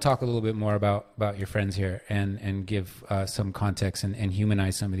 I want to talk a little bit more about your friends here and give some context and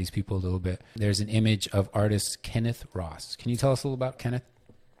humanize some of these people a little bit. There's an image of artist Kenneth Ross. Can you tell us a little about Kenneth?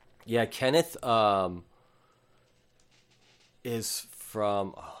 Yeah, Kenneth is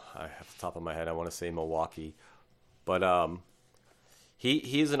from, I have the top of my head, I want to say Milwaukee. But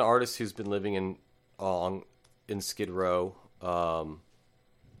he's an artist who's been living in Skid Row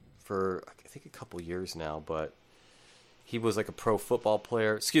for, I think, a couple years now, but he was like a pro football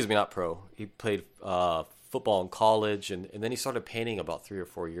player. Excuse me, not pro. He played football in college, and then he started painting about 3 or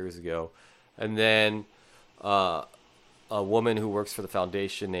 4 years ago. And then a woman who works for the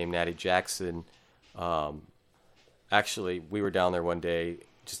foundation named Natty Jackson, actually, we were down there one day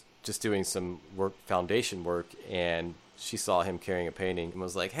just doing some foundation work, and she saw him carrying a painting and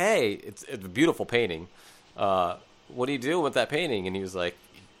was like, hey, it's a beautiful painting. What are you doing with that painting? And he's like,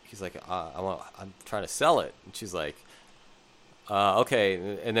 I'm trying to sell it. And she's like,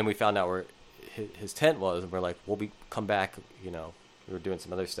 okay. And then we found out where his tent was, and we're like, well, we come back, we were doing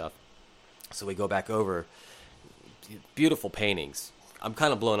some other stuff. So we go back over. Beautiful paintings. I'm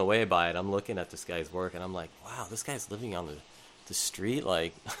kind of blown away by it. I'm looking at this guy's work, and I'm like, wow, this guy's living on the street.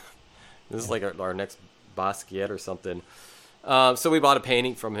 Like, this is like our next Basquiat or something. So we bought a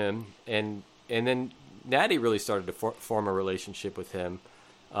painting from him, and then Natty really started to form a relationship with him.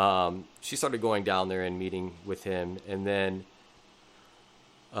 She started going down there and meeting with him, and then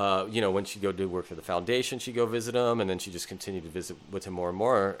when she'd go do work for the foundation, she'd go visit him, and then she just continued to visit with him more and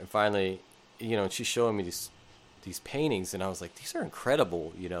more. And finally, she's showing me these paintings, and I was like, these are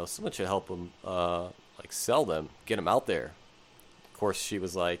incredible. Someone should help him sell them, get them out there. Of course, she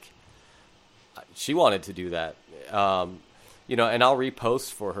was like, she wanted to do that. And I'll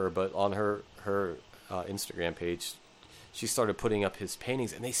repost for her, but on her Instagram page, she started putting up his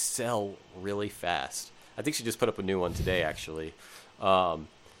paintings, and they sell really fast. I think she just put up a new one today, actually,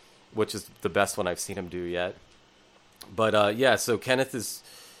 which is the best one I've seen him do yet. But so Kenneth is,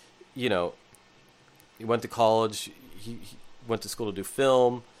 he went to college. He went to school to do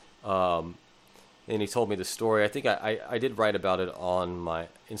film, and he told me the story. I think I did write about it on my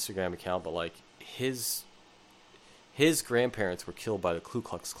Instagram account, but like his grandparents were killed by the Ku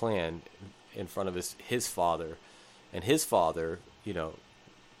Klux Klan in front of his father, and his father,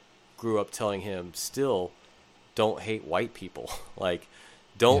 grew up telling him, still, don't hate white people. Like,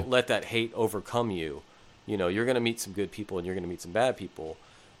 don't let that hate overcome you. You're going to meet some good people and you're going to meet some bad people.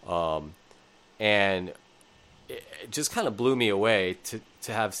 And it just kind of blew me away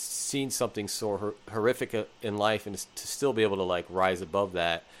to have seen something so horrific in life and to still be able to like rise above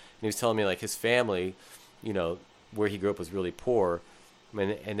that. And he was telling me like his family, where he grew up was really poor.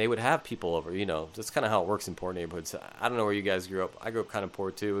 And they would have people over, That's kind of how it works in poor neighborhoods. I don't know where you guys grew up. I grew up kind of poor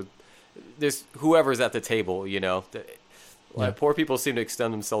too. There's whoever's at the table, Like, poor people seem to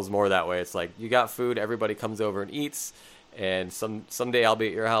extend themselves more that way. It's like, you got food, everybody comes over and eats, and someday I'll be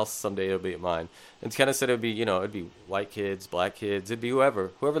at your house, someday it'll be at mine. And kind of said it'd be, it'd be white kids, black kids, it'd be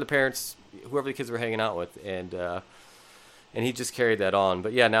whoever the kids were hanging out with, and he just carried that on.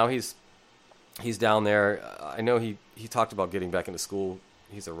 But yeah, now he's down there. I know he talked about getting back into school.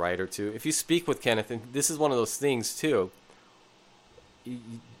 He's a writer too. If you speak with Kenneth, and this is one of those things too,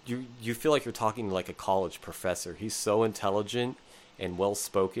 you feel like you're talking to like a college professor. He's so intelligent and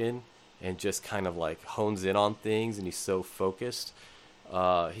well-spoken and just kind of like hones in on things, and he's so focused.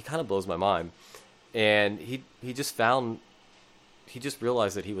 He kind of blows my mind. And he just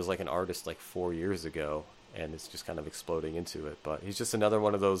realized that he was like an artist like 4 years ago, and it's just kind of exploding into it. But he's just another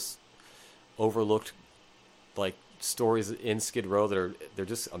one of those overlooked like stories in Skid Row they're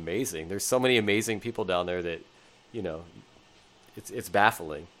just amazing. There's so many amazing people down there that, it's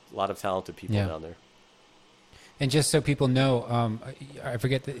baffling. A lot of talented people down there. And just so people know, I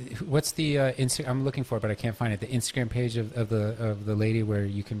forget what's the I'm looking for it, but I can't find it. The Instagram page of the lady where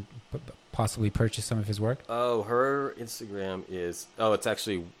you can possibly purchase some of his work. Oh, her Instagram is it's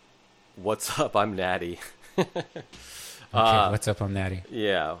actually What's Up, I'm Natty. Okay, What's Up, I'm Natty.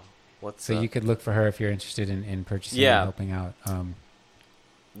 Yeah. So you could look for her if you're interested in purchasing and helping out.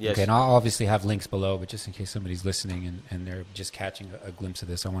 Yes. Okay, and I'll obviously have links below, but just in case somebody's listening and they're just catching a glimpse of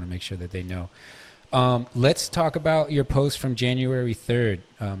this, I want to make sure that they know. Let's talk about your post from January 3rd,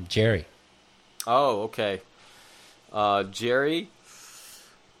 Jerry. Oh, okay. Jerry.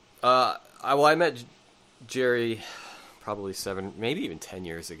 I met Jerry probably 7, maybe even 10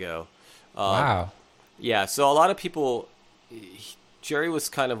 years ago. Wow. Yeah, so a lot of people, Jerry was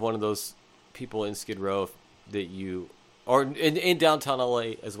kind of one of those people in Skid Row that or in downtown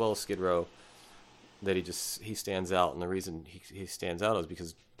LA as well as Skid Row, that he stands out. And the reason he stands out is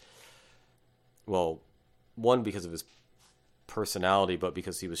because, well, one, because of his personality, but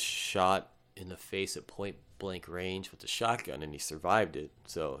because he was shot in the face at point blank range with a shotgun and he survived it.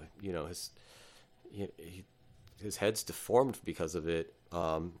 So, his head's deformed because of it.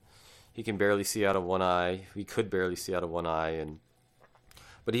 He can barely see out of one eye. He could barely see out of one eye,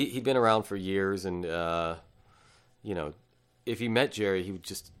 but he'd been around for years, and if you met Jerry, he would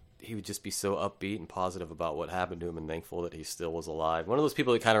just be so upbeat and positive about what happened to him, and thankful that he still was alive. One of those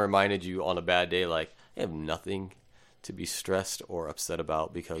people that kind of reminded you on a bad day, like, I have nothing to be stressed or upset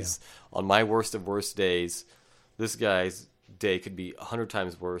about, because on my worst of worst days, this guy's day could be 100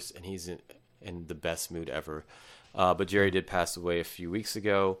 times worse, and he's in the best mood ever. But Jerry did pass away a few weeks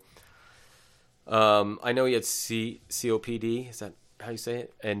ago. I know he had COPD. Is that how you say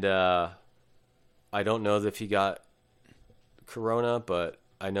it? And I don't know if he got corona, but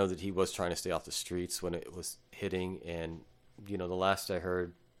I know that he was trying to stay off the streets when it was hitting. And, the last I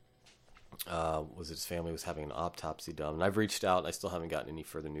heard was that his family was having an autopsy done. And I've reached out, and I still haven't gotten any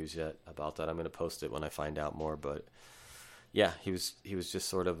further news yet about that. I'm going to post it when I find out more. But, yeah, he was just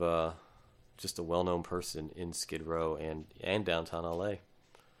sort of just a well-known person in Skid Row and downtown LA.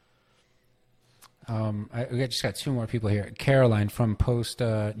 We just got two more people here. Caroline from post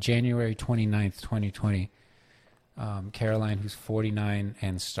January 29th, 2020. Caroline, who's 49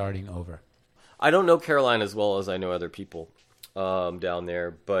 and starting over. I don't know Caroline as well as I know other people down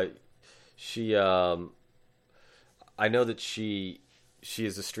there, but she, I know that she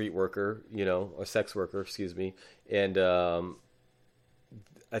is a street worker, a sex worker, excuse me, and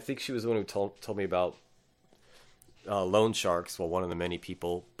I think she was the one who told me about loan sharks. Well, one of the many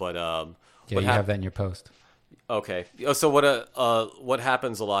people, but yeah, you have that in your post. Okay, so what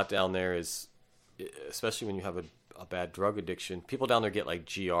happens a lot down there is, especially when you have a bad drug addiction, people down there get like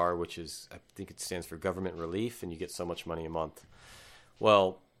GR, which is, I think it stands for government relief, and you get so much money a month.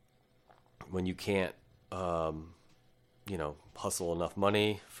 Well, when you can't, hustle enough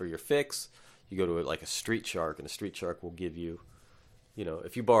money for your fix, you go to like a street shark, and a street shark will give you,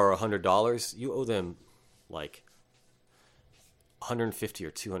 if you borrow $100, you owe them like $150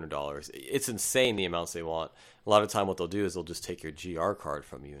 or $200. It's insane the amounts they want. A lot of time what they'll do is they'll just take your GR card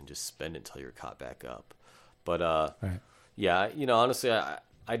from you and just spend it until you're caught back up. But right. Yeah, honestly,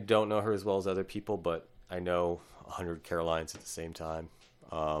 I don't know her as well as other people, but I know 100 Carolines at the same time.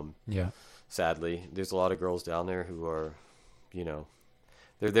 Yeah. Sadly, there's a lot of girls down there who are,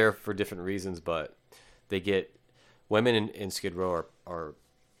 they're there for different reasons, but they get women in Skid Row are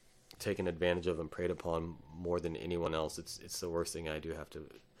taken advantage of and preyed upon more than anyone else. It's the worst thing I do have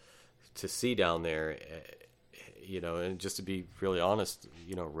to see down there, and just to be really honest,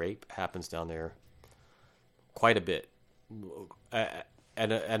 rape happens down there quite a bit at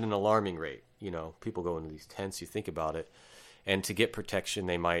an alarming rate. People go into these tents, you think about it, and to get protection,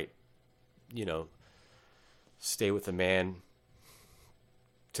 they might, stay with a man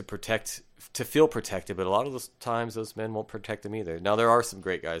to feel protected, but a lot of those times those men won't protect them either. Now there are some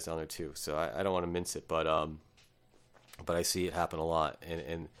great guys down there too, so I don't want to mince it, but I see it happen a lot,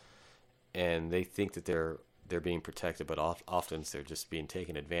 and they think that they're being protected, but often they're just being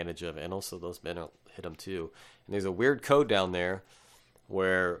taken advantage of, and also those men hit them too. And there's a weird code down there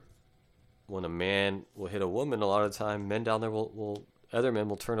where when a man will hit a woman, a lot of the time men down there will other men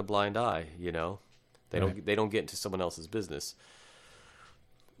will turn a blind eye. They don't get into someone else's business.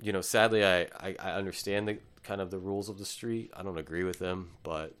 Sadly, I understand the kind of the rules of the street. I don't agree with them,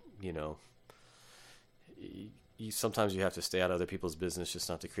 but sometimes you have to stay out of other people's business just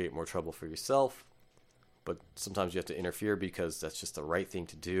not to create more trouble for yourself. But sometimes you have to interfere because that's just the right thing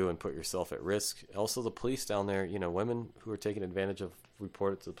to do and put yourself at risk. Also, the police down there, women who are taken advantage of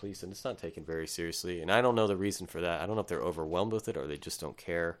report it to the police, and it's not taken very seriously. And I don't know the reason for that. I don't know if they're overwhelmed with it or they just don't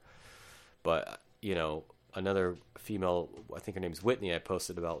care. But, another female, I think her name's Whitney, I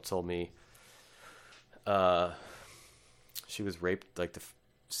posted about, told me she was raped like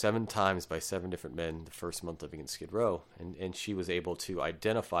 7 times by 7 different men the first month living in Skid Row. And she was able to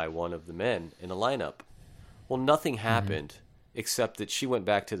identify one of the men in a lineup. Well, nothing happened except that she went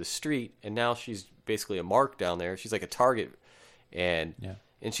back to the street, and now she's basically a mark down there. She's like a target, and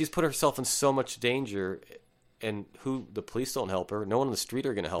she's put herself in so much danger. And the police don't help her. No one on the street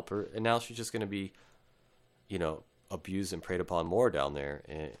are going to help her, and now she's just going to be, abused and preyed upon more down there.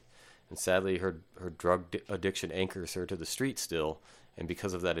 And sadly, her drug addiction anchors her to the street still, and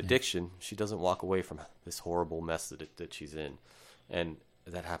because of that addiction, she doesn't walk away from this horrible mess that she's in, and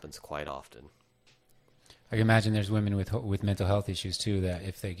that happens quite often. I can imagine there's women with mental health issues too, that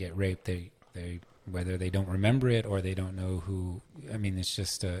if they get raped, they whether they don't remember it or they don't know who. I mean, it's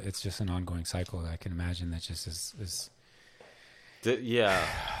just an ongoing cycle. I can imagine that just is. Yeah,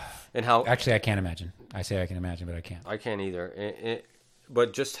 and how actually I can't imagine. I say I can imagine, but I can't. I can't either.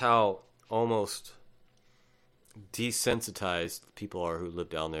 But just how almost desensitized people are who live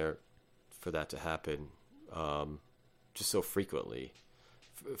down there for that to happen, just so frequently,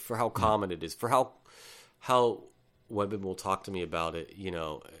 for how common it is, for how women will talk to me about it. You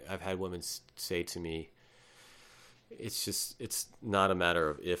know, I've had women say to me, it's not a matter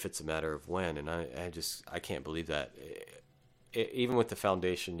of if, it's a matter of when. And I can't believe that. Even with the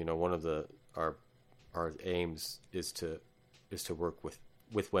foundation, you know, one of our aims is to work with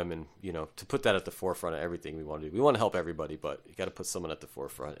women, you know, to put that at the forefront of everything we want to do. We want to help everybody, but you got to put someone at the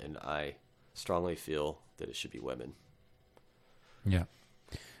forefront. And I strongly feel that it should be women. Yeah.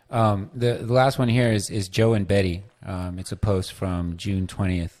 The last one here is Joe and Betty. It's a post from June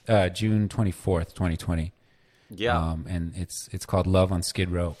 24th, 2020. Yeah. And it's called Love on Skid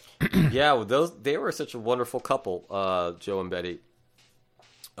Row. Yeah. Well, they were such a wonderful couple, Joe and Betty.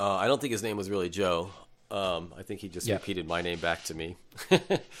 I don't think his name was really Joe. I think he just repeated my name back to me.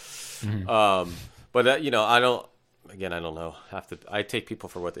 Mm-hmm. But you know, I don't know. I take people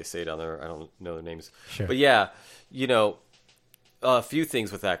for what they say down there. I don't know their names. Sure. But yeah, you know, a few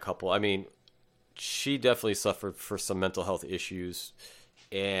things with that couple. I mean, she definitely suffered for some mental health issues,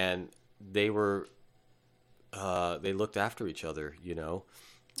 and they looked after each other. You know,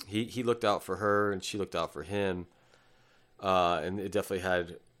 he looked out for her, and she looked out for him. And it definitely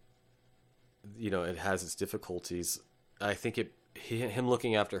had, you know, it has its difficulties. I think him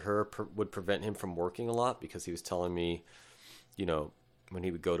looking after her would prevent him from working a lot, because he was telling me, you know, when he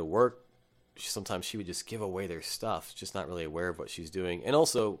would go to work, sometimes she would just give away their stuff, just not really aware of what she's doing. And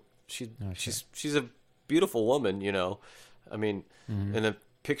also, she's a beautiful woman, you know. I mean, in the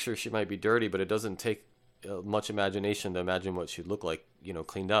picture she might be dirty, but it doesn't take much imagination to imagine what she'd look like, you know,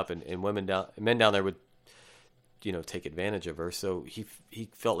 cleaned up. And men down there would, you know, take advantage of her. So he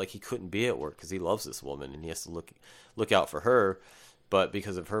felt like he couldn't be at work because he loves this woman and he has to look out for her. But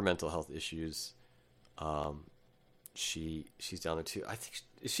because of her mental health issues, she's down there too. I think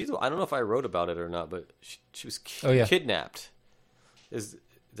I don't know if I wrote about it or not, but she was kidnapped.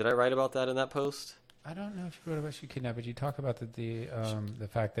 Did I write about that in that post? I don't know if you wrote about she kidnapped, but you talk about the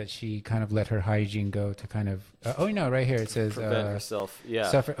fact that she kind of let her hygiene go to kind of right here it says prevent herself. Yeah.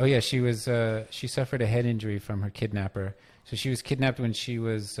 She suffered a head injury from her kidnapper. So she was kidnapped when she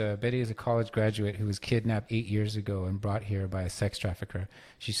was Betty is a college graduate who was kidnapped 8 years ago and brought here by a sex trafficker.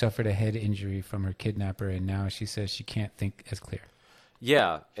 She suffered a head injury from her kidnapper, and now she says she can't think as clear.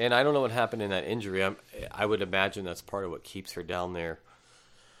 Yeah, and I don't know what happened in that injury. I would imagine that's part of what keeps her down there.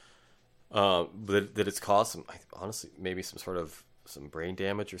 That it's caused some, honestly, maybe some brain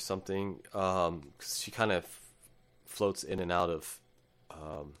damage or something. 'Cause she kind of floats in and out of,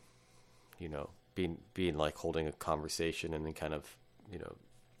 you know, being like holding a conversation, and then kind of, you know,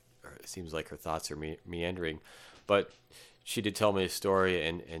 it seems like her thoughts are meandering. But she did tell me a story,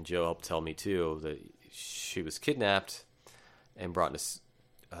 and Joe helped tell me too, that she was kidnapped and brought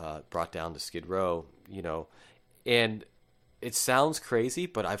down to Skid Row, you know. And it sounds crazy,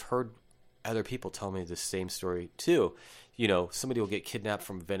 but I've heard other people tell me the same story too. You know, somebody will get kidnapped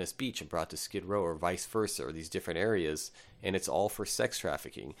from Venice Beach and brought to Skid Row, or vice versa, or these different areas, and it's all for sex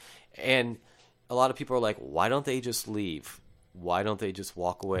trafficking. And a lot of people are like, why don't they just leave? Why don't they just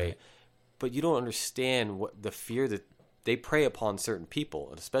walk away? Right. But you don't understand what the fear that they prey upon certain people,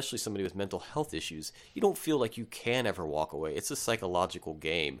 and especially somebody with mental health issues. You don't feel like you can ever walk away. It's a psychological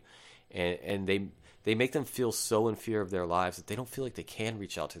game, and they make them feel so in fear of their lives that they don't feel like they can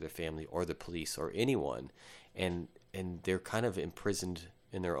reach out to their family or the police or anyone, and they're kind of imprisoned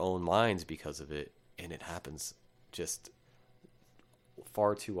in their own minds because of it, and it happens just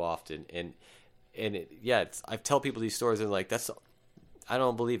far too often. And I tell people these stories, and like, I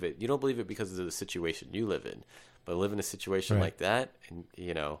don't believe it. You don't believe it because of the situation you live in. But live in a situation like that, and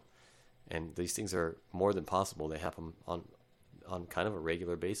you know, and these things are more than possible. They happen on kind of a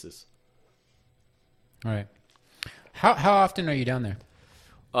regular basis. All right. How often are you down there?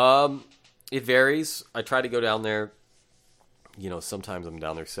 It varies. I try to go down there. You know, sometimes I'm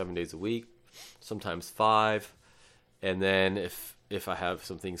down there 7 days a week, sometimes 5, and then if I have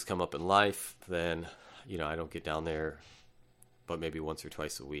some things come up in life, then you know I don't get down there, but maybe once or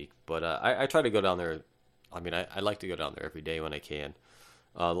twice a week. But I try to go down there. I mean, I like to go down there every day when I can.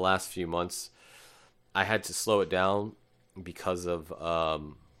 The last few months, I had to slow it down because of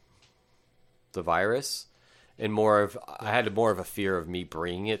the virus, and I had more of a fear of me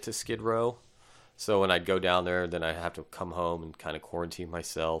bringing it to Skid Row. So when I'd go down there, then I'd have to come home and kind of quarantine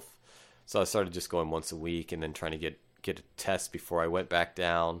myself. So I started just going once a week and then trying to get a test before I went back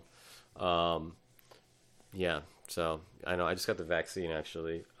down. Yeah, so I know I just got the vaccine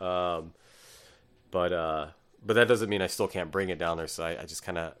actually. But that doesn't mean I still can't bring it down there. So I just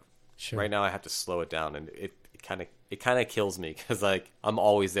kind of right now I have to slow it down, and it kind of kills me because like I'm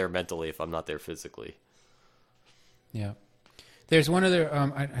always there mentally if I'm not there physically. Yeah. There's one other.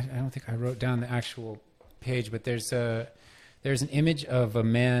 I don't think I wrote down the actual page, but there's an image of a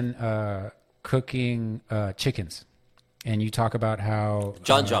man cooking chickens, and you talk about how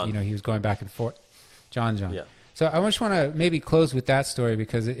John. He was going back and forth. John. Yeah. So I just want to maybe close with that story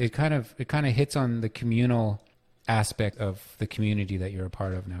because it kind of hits on the communal aspect of the community that you're a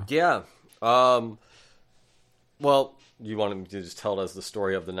part of now. Yeah. Well, you want me to just tell us the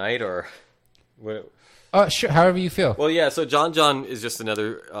story of the night, or what? Sure. However you feel. Well, yeah. So John is just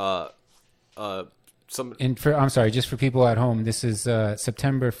another I'm sorry, just for people at home, this is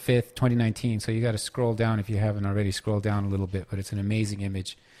September 5th, 2019. So you got to scroll down if you haven't already. Scroll down a little bit, but it's an amazing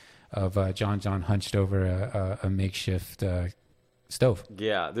image of John hunched over a makeshift stove.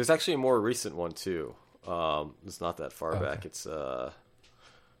 Yeah, there's actually a more recent one too. It's not that far back. It's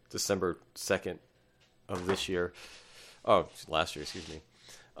December 2nd of this year. Oh, last year, excuse me.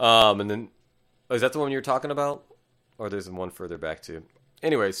 And then, is that the one you're talking about? Or there's one further back too?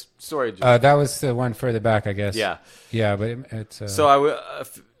 Anyways, story. That was the one further back, I guess. Yeah. Yeah, but it's... So I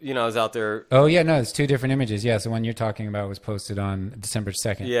was out there... Oh, yeah, no, it's two different images. Yeah, so the one you're talking about was posted on December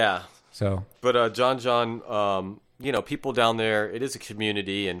 2nd. Yeah. So... But John, people down there, it is a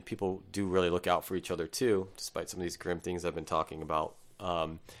community, and people do really look out for each other too, despite some of these grim things I've been talking about.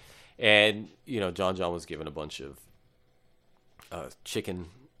 And, John was given a bunch of chicken,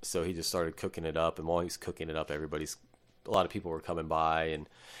 so he just started cooking it up, and while he's cooking it up, a lot of people were coming by,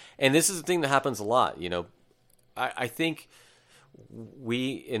 and this is the thing that happens a lot. I think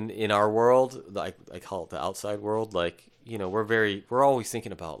we in our world, like I call it the outside world, like we're always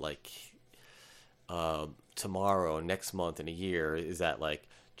thinking about like tomorrow, next month, and a year. Is that like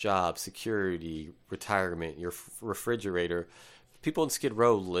job security, retirement, your refrigerator? People in Skid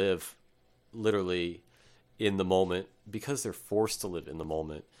Row live literally in the moment because they're forced to live in the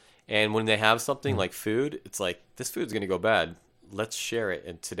moment. And when they have something like food, it's like, this food's going to go bad. Let's share it.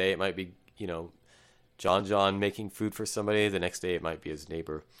 And today it might be, John making food for somebody. The next day it might be his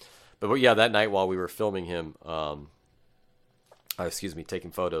neighbor. But yeah, that night while we were filming him,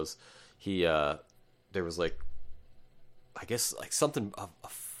 taking photos, there was like, I guess like a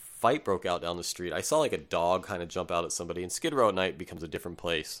fight broke out down the street. I saw like a dog kind of jump out at somebody, and Skid Row at night becomes a different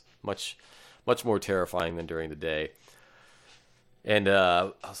place. Much, much more terrifying than during the day. And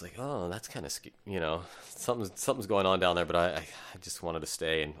I was like, oh, that's kind of, something's going on down there. But I just wanted to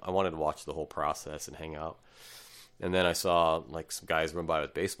stay, and I wanted to watch the whole process and hang out. And then I saw like some guys run by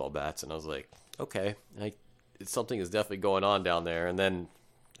with baseball bats, and I was like, okay, something is definitely going on down there. And then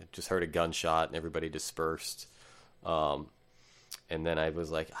I just heard a gunshot, and everybody dispersed. And then I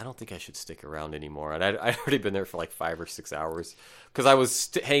was like, I don't think I should stick around anymore. And I'd already been there for like 5 or 6 hours because I was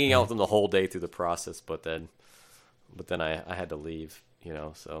hanging out with them the whole day through the process. But then I had to leave,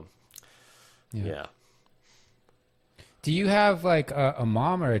 so yeah. Do you have like a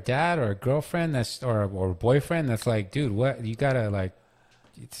mom or a dad or a girlfriend or a boyfriend that's like, dude, what, you gotta like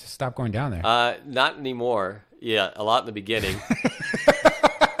stop going down there? Not anymore. Yeah, a lot in the beginning.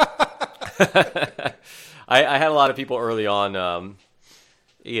 I had a lot of people early on,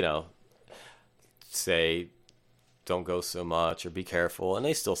 say, don't go so much or be careful, and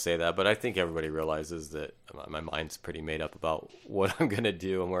they still say that, but I think everybody realizes that my mind's pretty made up about what I'm going to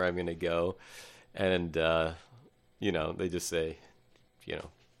do and where I'm going to go, and they just say,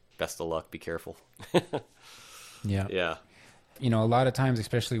 best of luck, be careful. Yeah. A lot of times,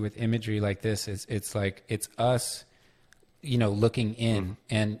 especially with imagery like this, it's like it's us looking in,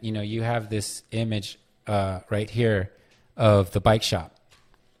 and you have this image right here of the bike shop.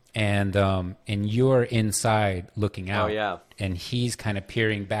 And you're inside looking out. Oh, yeah. And he's kind of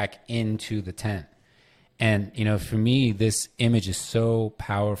peering back into the tent. And, for me, this image is so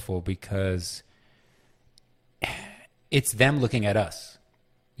powerful because it's them looking at us,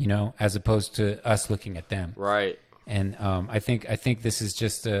 as opposed to us looking at them. Right. And I think this is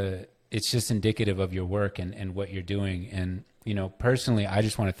just it's just indicative of your work and what you're doing. And, personally, I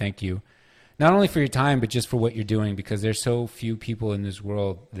just want to thank you. Not only for your time, but just for what you're doing, because there's so few people in this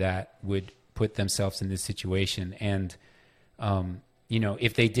world that would put themselves in this situation. And,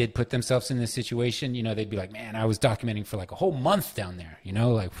 if they did put themselves in this situation, they'd be like, man, I was documenting for like a whole month down there,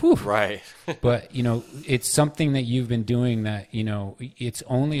 like, whew. Right. But, it's something that you've been doing that, it's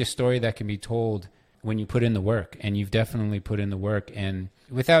only a story that can be told when you put in the work, and you've definitely put in the work. And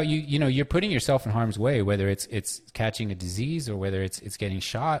without you're putting yourself in harm's way, whether it's catching a disease, or whether it's getting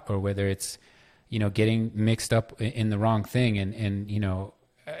shot, or whether it's, getting mixed up in the wrong thing. And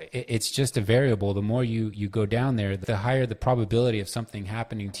it's just a variable. The more you go down there, the higher the probability of something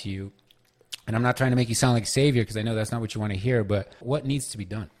happening to you. And I'm not trying to make you sound like a savior, because I know that's not what you want to hear, but what needs to be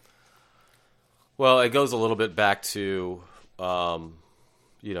done? Well, it goes a little bit back to,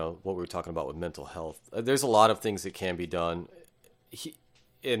 what we were talking about with mental health. There's a lot of things that can be done.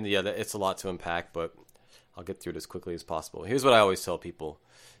 It's a lot to unpack, but I'll get through it as quickly as possible. Here's what I always tell people,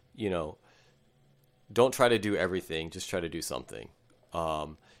 don't try to do everything. Just try to do something.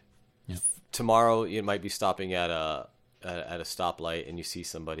 Tomorrow you might be stopping at a stoplight, and you see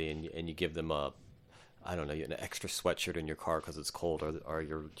somebody, and you give them an extra sweatshirt in your car because it's cold, or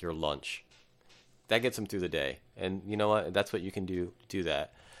your lunch. That gets them through the day. And you know what? That's what you can do. Do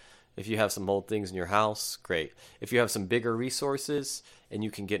that. If you have some old things in your house, great. If you have some bigger resources and you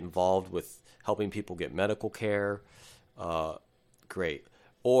can get involved with helping people get medical care, great.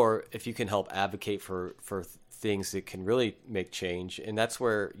 Or if you can help advocate for things that can really make change. And that's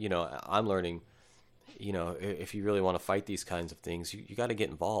where, I'm learning, if you really want to fight these kinds of things, you got to get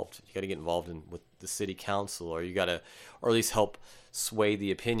involved. You got to get involved with the city council, or you got to, or at least help sway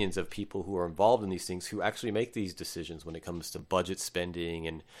the opinions of people who are involved in these things, who actually make these decisions when it comes to budget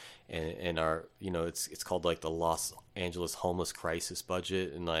spending and our, it's called like the Los Angeles homeless crisis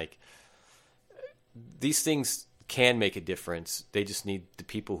budget. And like, these things can make a difference. They just need the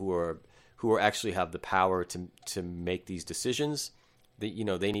people who are actually have the power to make these decisions. They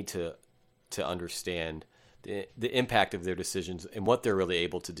need to understand the impact of their decisions and what they're really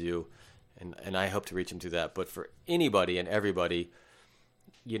able to do. And I hope to reach them to that. But for anybody and everybody,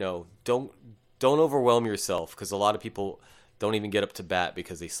 don't overwhelm yourself, because a lot of people don't even get up to bat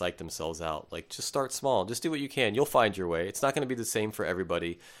because they psych themselves out. Like, just start small. Just do what you can. You'll find your way. It's not going to be the same for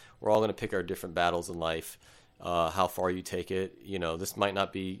everybody. We're all going to pick our different battles in life. How far you take it. This might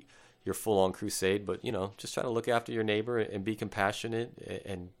not be your full-on crusade, but, just try to look after your neighbor and be compassionate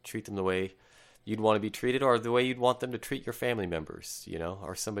and treat them the way you'd want to be treated, or the way you'd want them to treat your family members,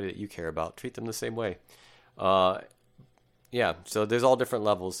 or somebody that you care about. Treat them the same way. So there's all different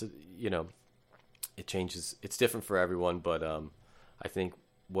levels. It changes. It's different for everyone, but I think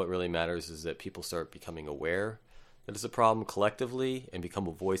what really matters is that people start becoming aware that it's a problem collectively, and become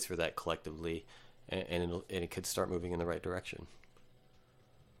a voice for that collectively, and it could start moving in the right direction.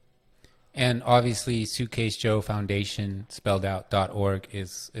 And obviously, Suitcase Joe Foundation, spelled out .org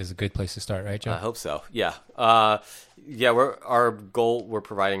is a good place to start, right, Joe? I hope so. Yeah. Our goal, we're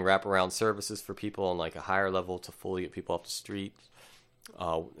providing wraparound services for people on like a higher level to fully get people off the street.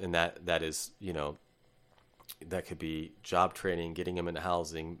 And that is, that could be job training, getting them into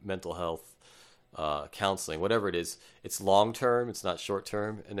housing, mental health, counseling, whatever it is. It's long term. It's not short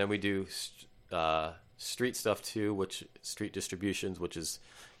term. And then we do street stuff too, which street distributions, which is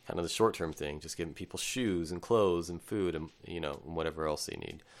kind of the short-term thing, just giving people shoes and clothes and food and, and whatever else they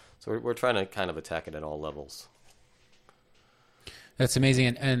need. So we're trying to kind of attack it at all levels. That's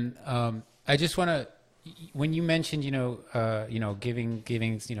amazing. And I just want to, when you mentioned, giving,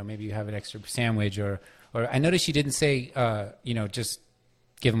 maybe you have an extra sandwich or I noticed you didn't say, just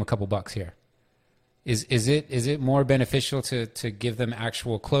give them a couple bucks here. Is it more beneficial to give them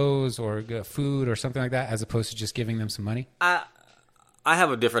actual clothes or food or something like that, as opposed to just giving them some money? I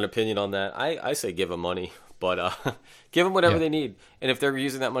have a different opinion on that. I say give them money, but give them whatever they need. And if they're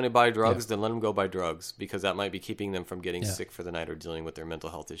using that money to buy drugs, then let them go buy drugs, because that might be keeping them from getting sick for the night or dealing with their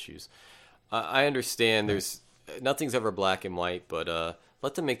mental health issues. I understand there's nothing's ever black and white, but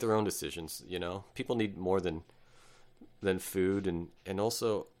let them make their own decisions. People need more than food, and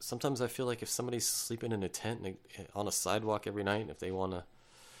also sometimes I feel like if somebody's sleeping in a tent on a sidewalk every night, if they want to.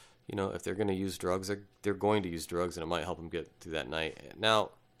 If they're going to use drugs, they're going to use drugs, and it might help them get through that night. Now,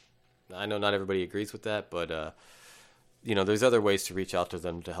 I know not everybody agrees with that, but, there's other ways to reach out to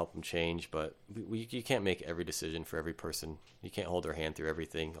them to help them change. But you can't make every decision for every person. You can't hold their hand through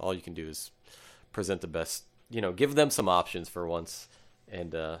everything. All you can do is present the best, give them some options for once.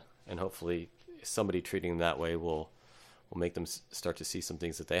 And hopefully somebody treating them that way will make them start to see some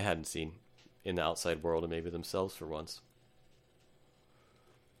things that they hadn't seen in the outside world, and maybe themselves for once.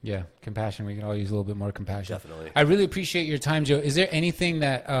 Yeah, compassion. We can all use a little bit more compassion. Definitely. I really appreciate your time, Joe. Is there anything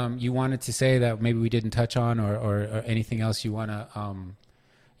that you wanted to say that maybe we didn't touch on, or anything else you want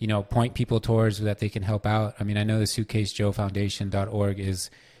to, point people towards that they can help out. I mean, I know the suitcasejoefoundation.org is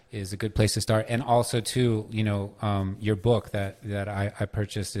a good place to start. And also too, your book that I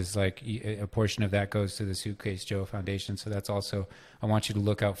purchased is like a portion of that goes to the Suitcase Joe Foundation. So that's also, I want you to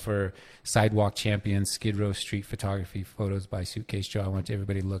look out for Sidewalk Champions, Skid Row Street Photography Photos by Suitcase Joe. I want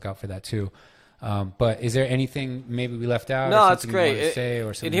everybody to look out for that too. But is there anything maybe we left out? No, or it's great. You want to say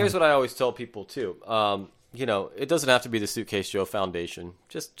or something? And here's what I always tell people too. It doesn't have to be the Suitcase Joe Foundation.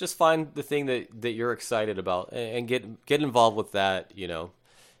 Just find the thing that you're excited about and get involved with that.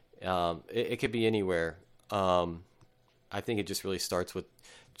 It could be anywhere. I think it just really starts with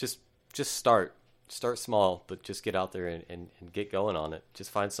just start small, but just get out there and get going on it.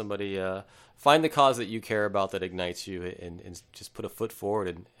 Just find somebody, find the cause that you care about that ignites you, and just put a foot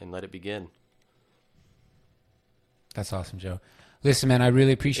forward and let it begin. That's awesome, Joe. Listen, man, I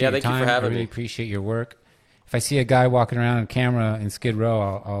really appreciate your time. Thank you for having me. I really appreciate your work. If I see a guy walking around on camera in Skid Row,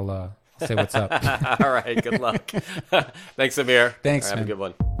 I'll say what's up. All right, good luck. Thanks, Amir. Thanks, Have man. a good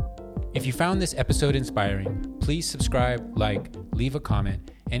one. If you found this episode inspiring, please subscribe, leave a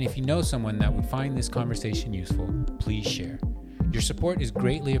comment, and if you know someone that would find this conversation useful, please share. Your support is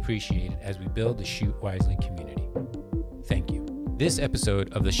greatly appreciated as we build the Shoot Wisely community. Thank you. This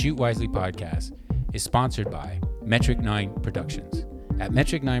episode of the Shoot Wisely podcast is sponsored by Metric 9 Productions. At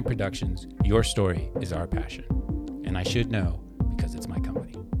Metric 9 Productions, your story is our passion. And I should know because it's my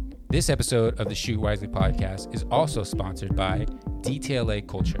company. This episode of the Shoot Wisely podcast is also sponsored by DTLA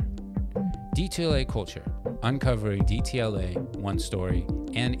Culture. DTLA Culture, uncovering DTLA one story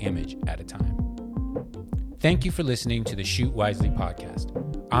and image at a time. Thank you for listening to the Shoot Wisely podcast.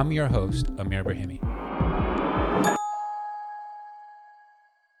 I'm your host, Amir Brahimi.